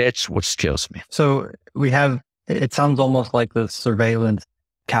 That's what scares me. So it sounds almost like the surveillance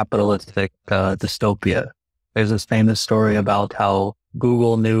capitalistic dystopia. There's this famous story about how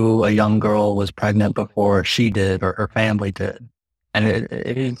Google knew a young girl was pregnant before she did or her family did. And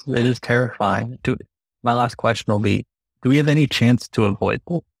it is terrifying. My last question will be, do we have any chance to avoid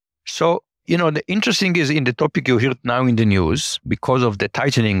that? So, the interesting is in the topic you hear now in the news, because of the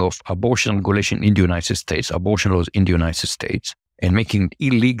tightening of abortion regulation in the United States, abortion laws in the United States, and making it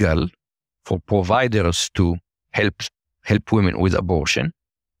illegal for providers to help women with abortion,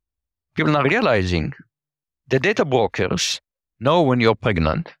 people are realizing the data brokers know when you're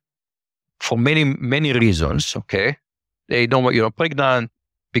pregnant for many, many reasons, okay? They know when you're pregnant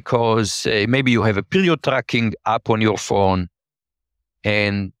because maybe you have a period tracking app on your phone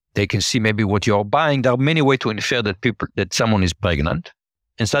and they can see maybe what you're buying. There are many ways to infer that someone is pregnant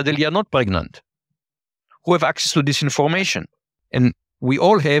and suddenly you're not pregnant. Who have access to this information? And we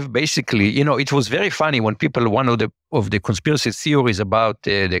all have basically, it was very funny when one of the conspiracy theories about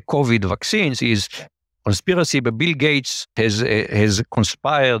the COVID vaccines is conspiracy, but Bill Gates has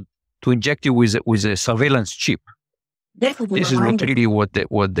conspired to inject you with a surveillance chip. This is not really what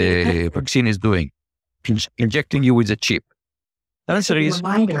the vaccine is doing, injecting you with a chip. The answer is,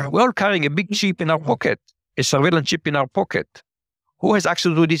 we're all carrying a big chip in our pocket, a surveillance chip in our pocket. Who has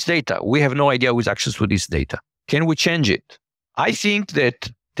access to this data? We have no idea who has access to this data. Can we change it? I think that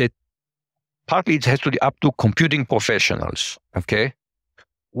partly it has to be up to computing professionals, okay?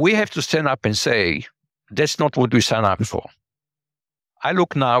 We have to stand up and say, that's not what we signed up for. I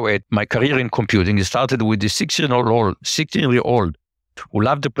look now at my career in computing. It started with the 16-year-old who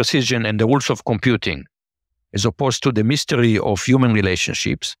loved the precision and the rules of computing, as opposed to the mystery of human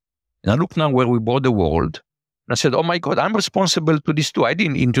relationships. And I look now where we brought the world. And I said, oh my God, I'm responsible to this too. I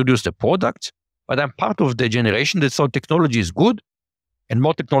didn't introduce the products, but I'm part of the generation that thought technology is good, and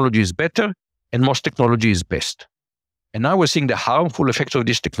more technology is better, and most technology is best. And now we're seeing the harmful effects of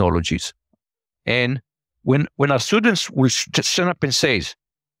these technologies. And when our students will stand up and say,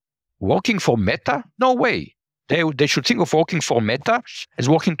 working for Meta? No way. They should think of working for Meta as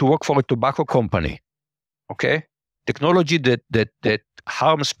working to work for a tobacco company. Okay? Technology that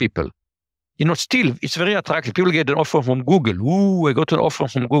harms people. Still, it's very attractive. People get an offer from Google. Ooh, I got an offer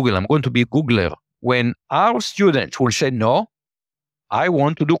from Google. I'm going to be a Googler. When our students will say, no, I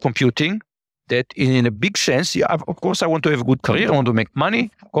want to do computing that in a big sense, of course, I want to have a good career. I want to make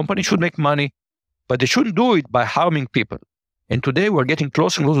money. Companies should make money, but they shouldn't do it by harming people. And today we're getting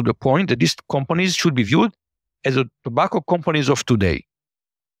closer and closer to the point that these companies should be viewed as the tobacco companies of today.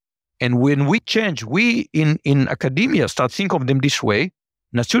 And when we change, we in academia start thinking of them this way,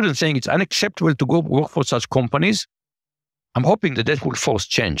 and a student saying it's unacceptable to go work for such companies, I'm hoping that will force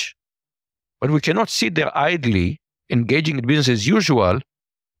change. But we cannot sit there idly, engaging in business as usual,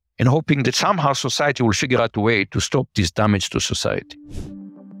 and hoping that somehow society will figure out a way to stop this damage to society.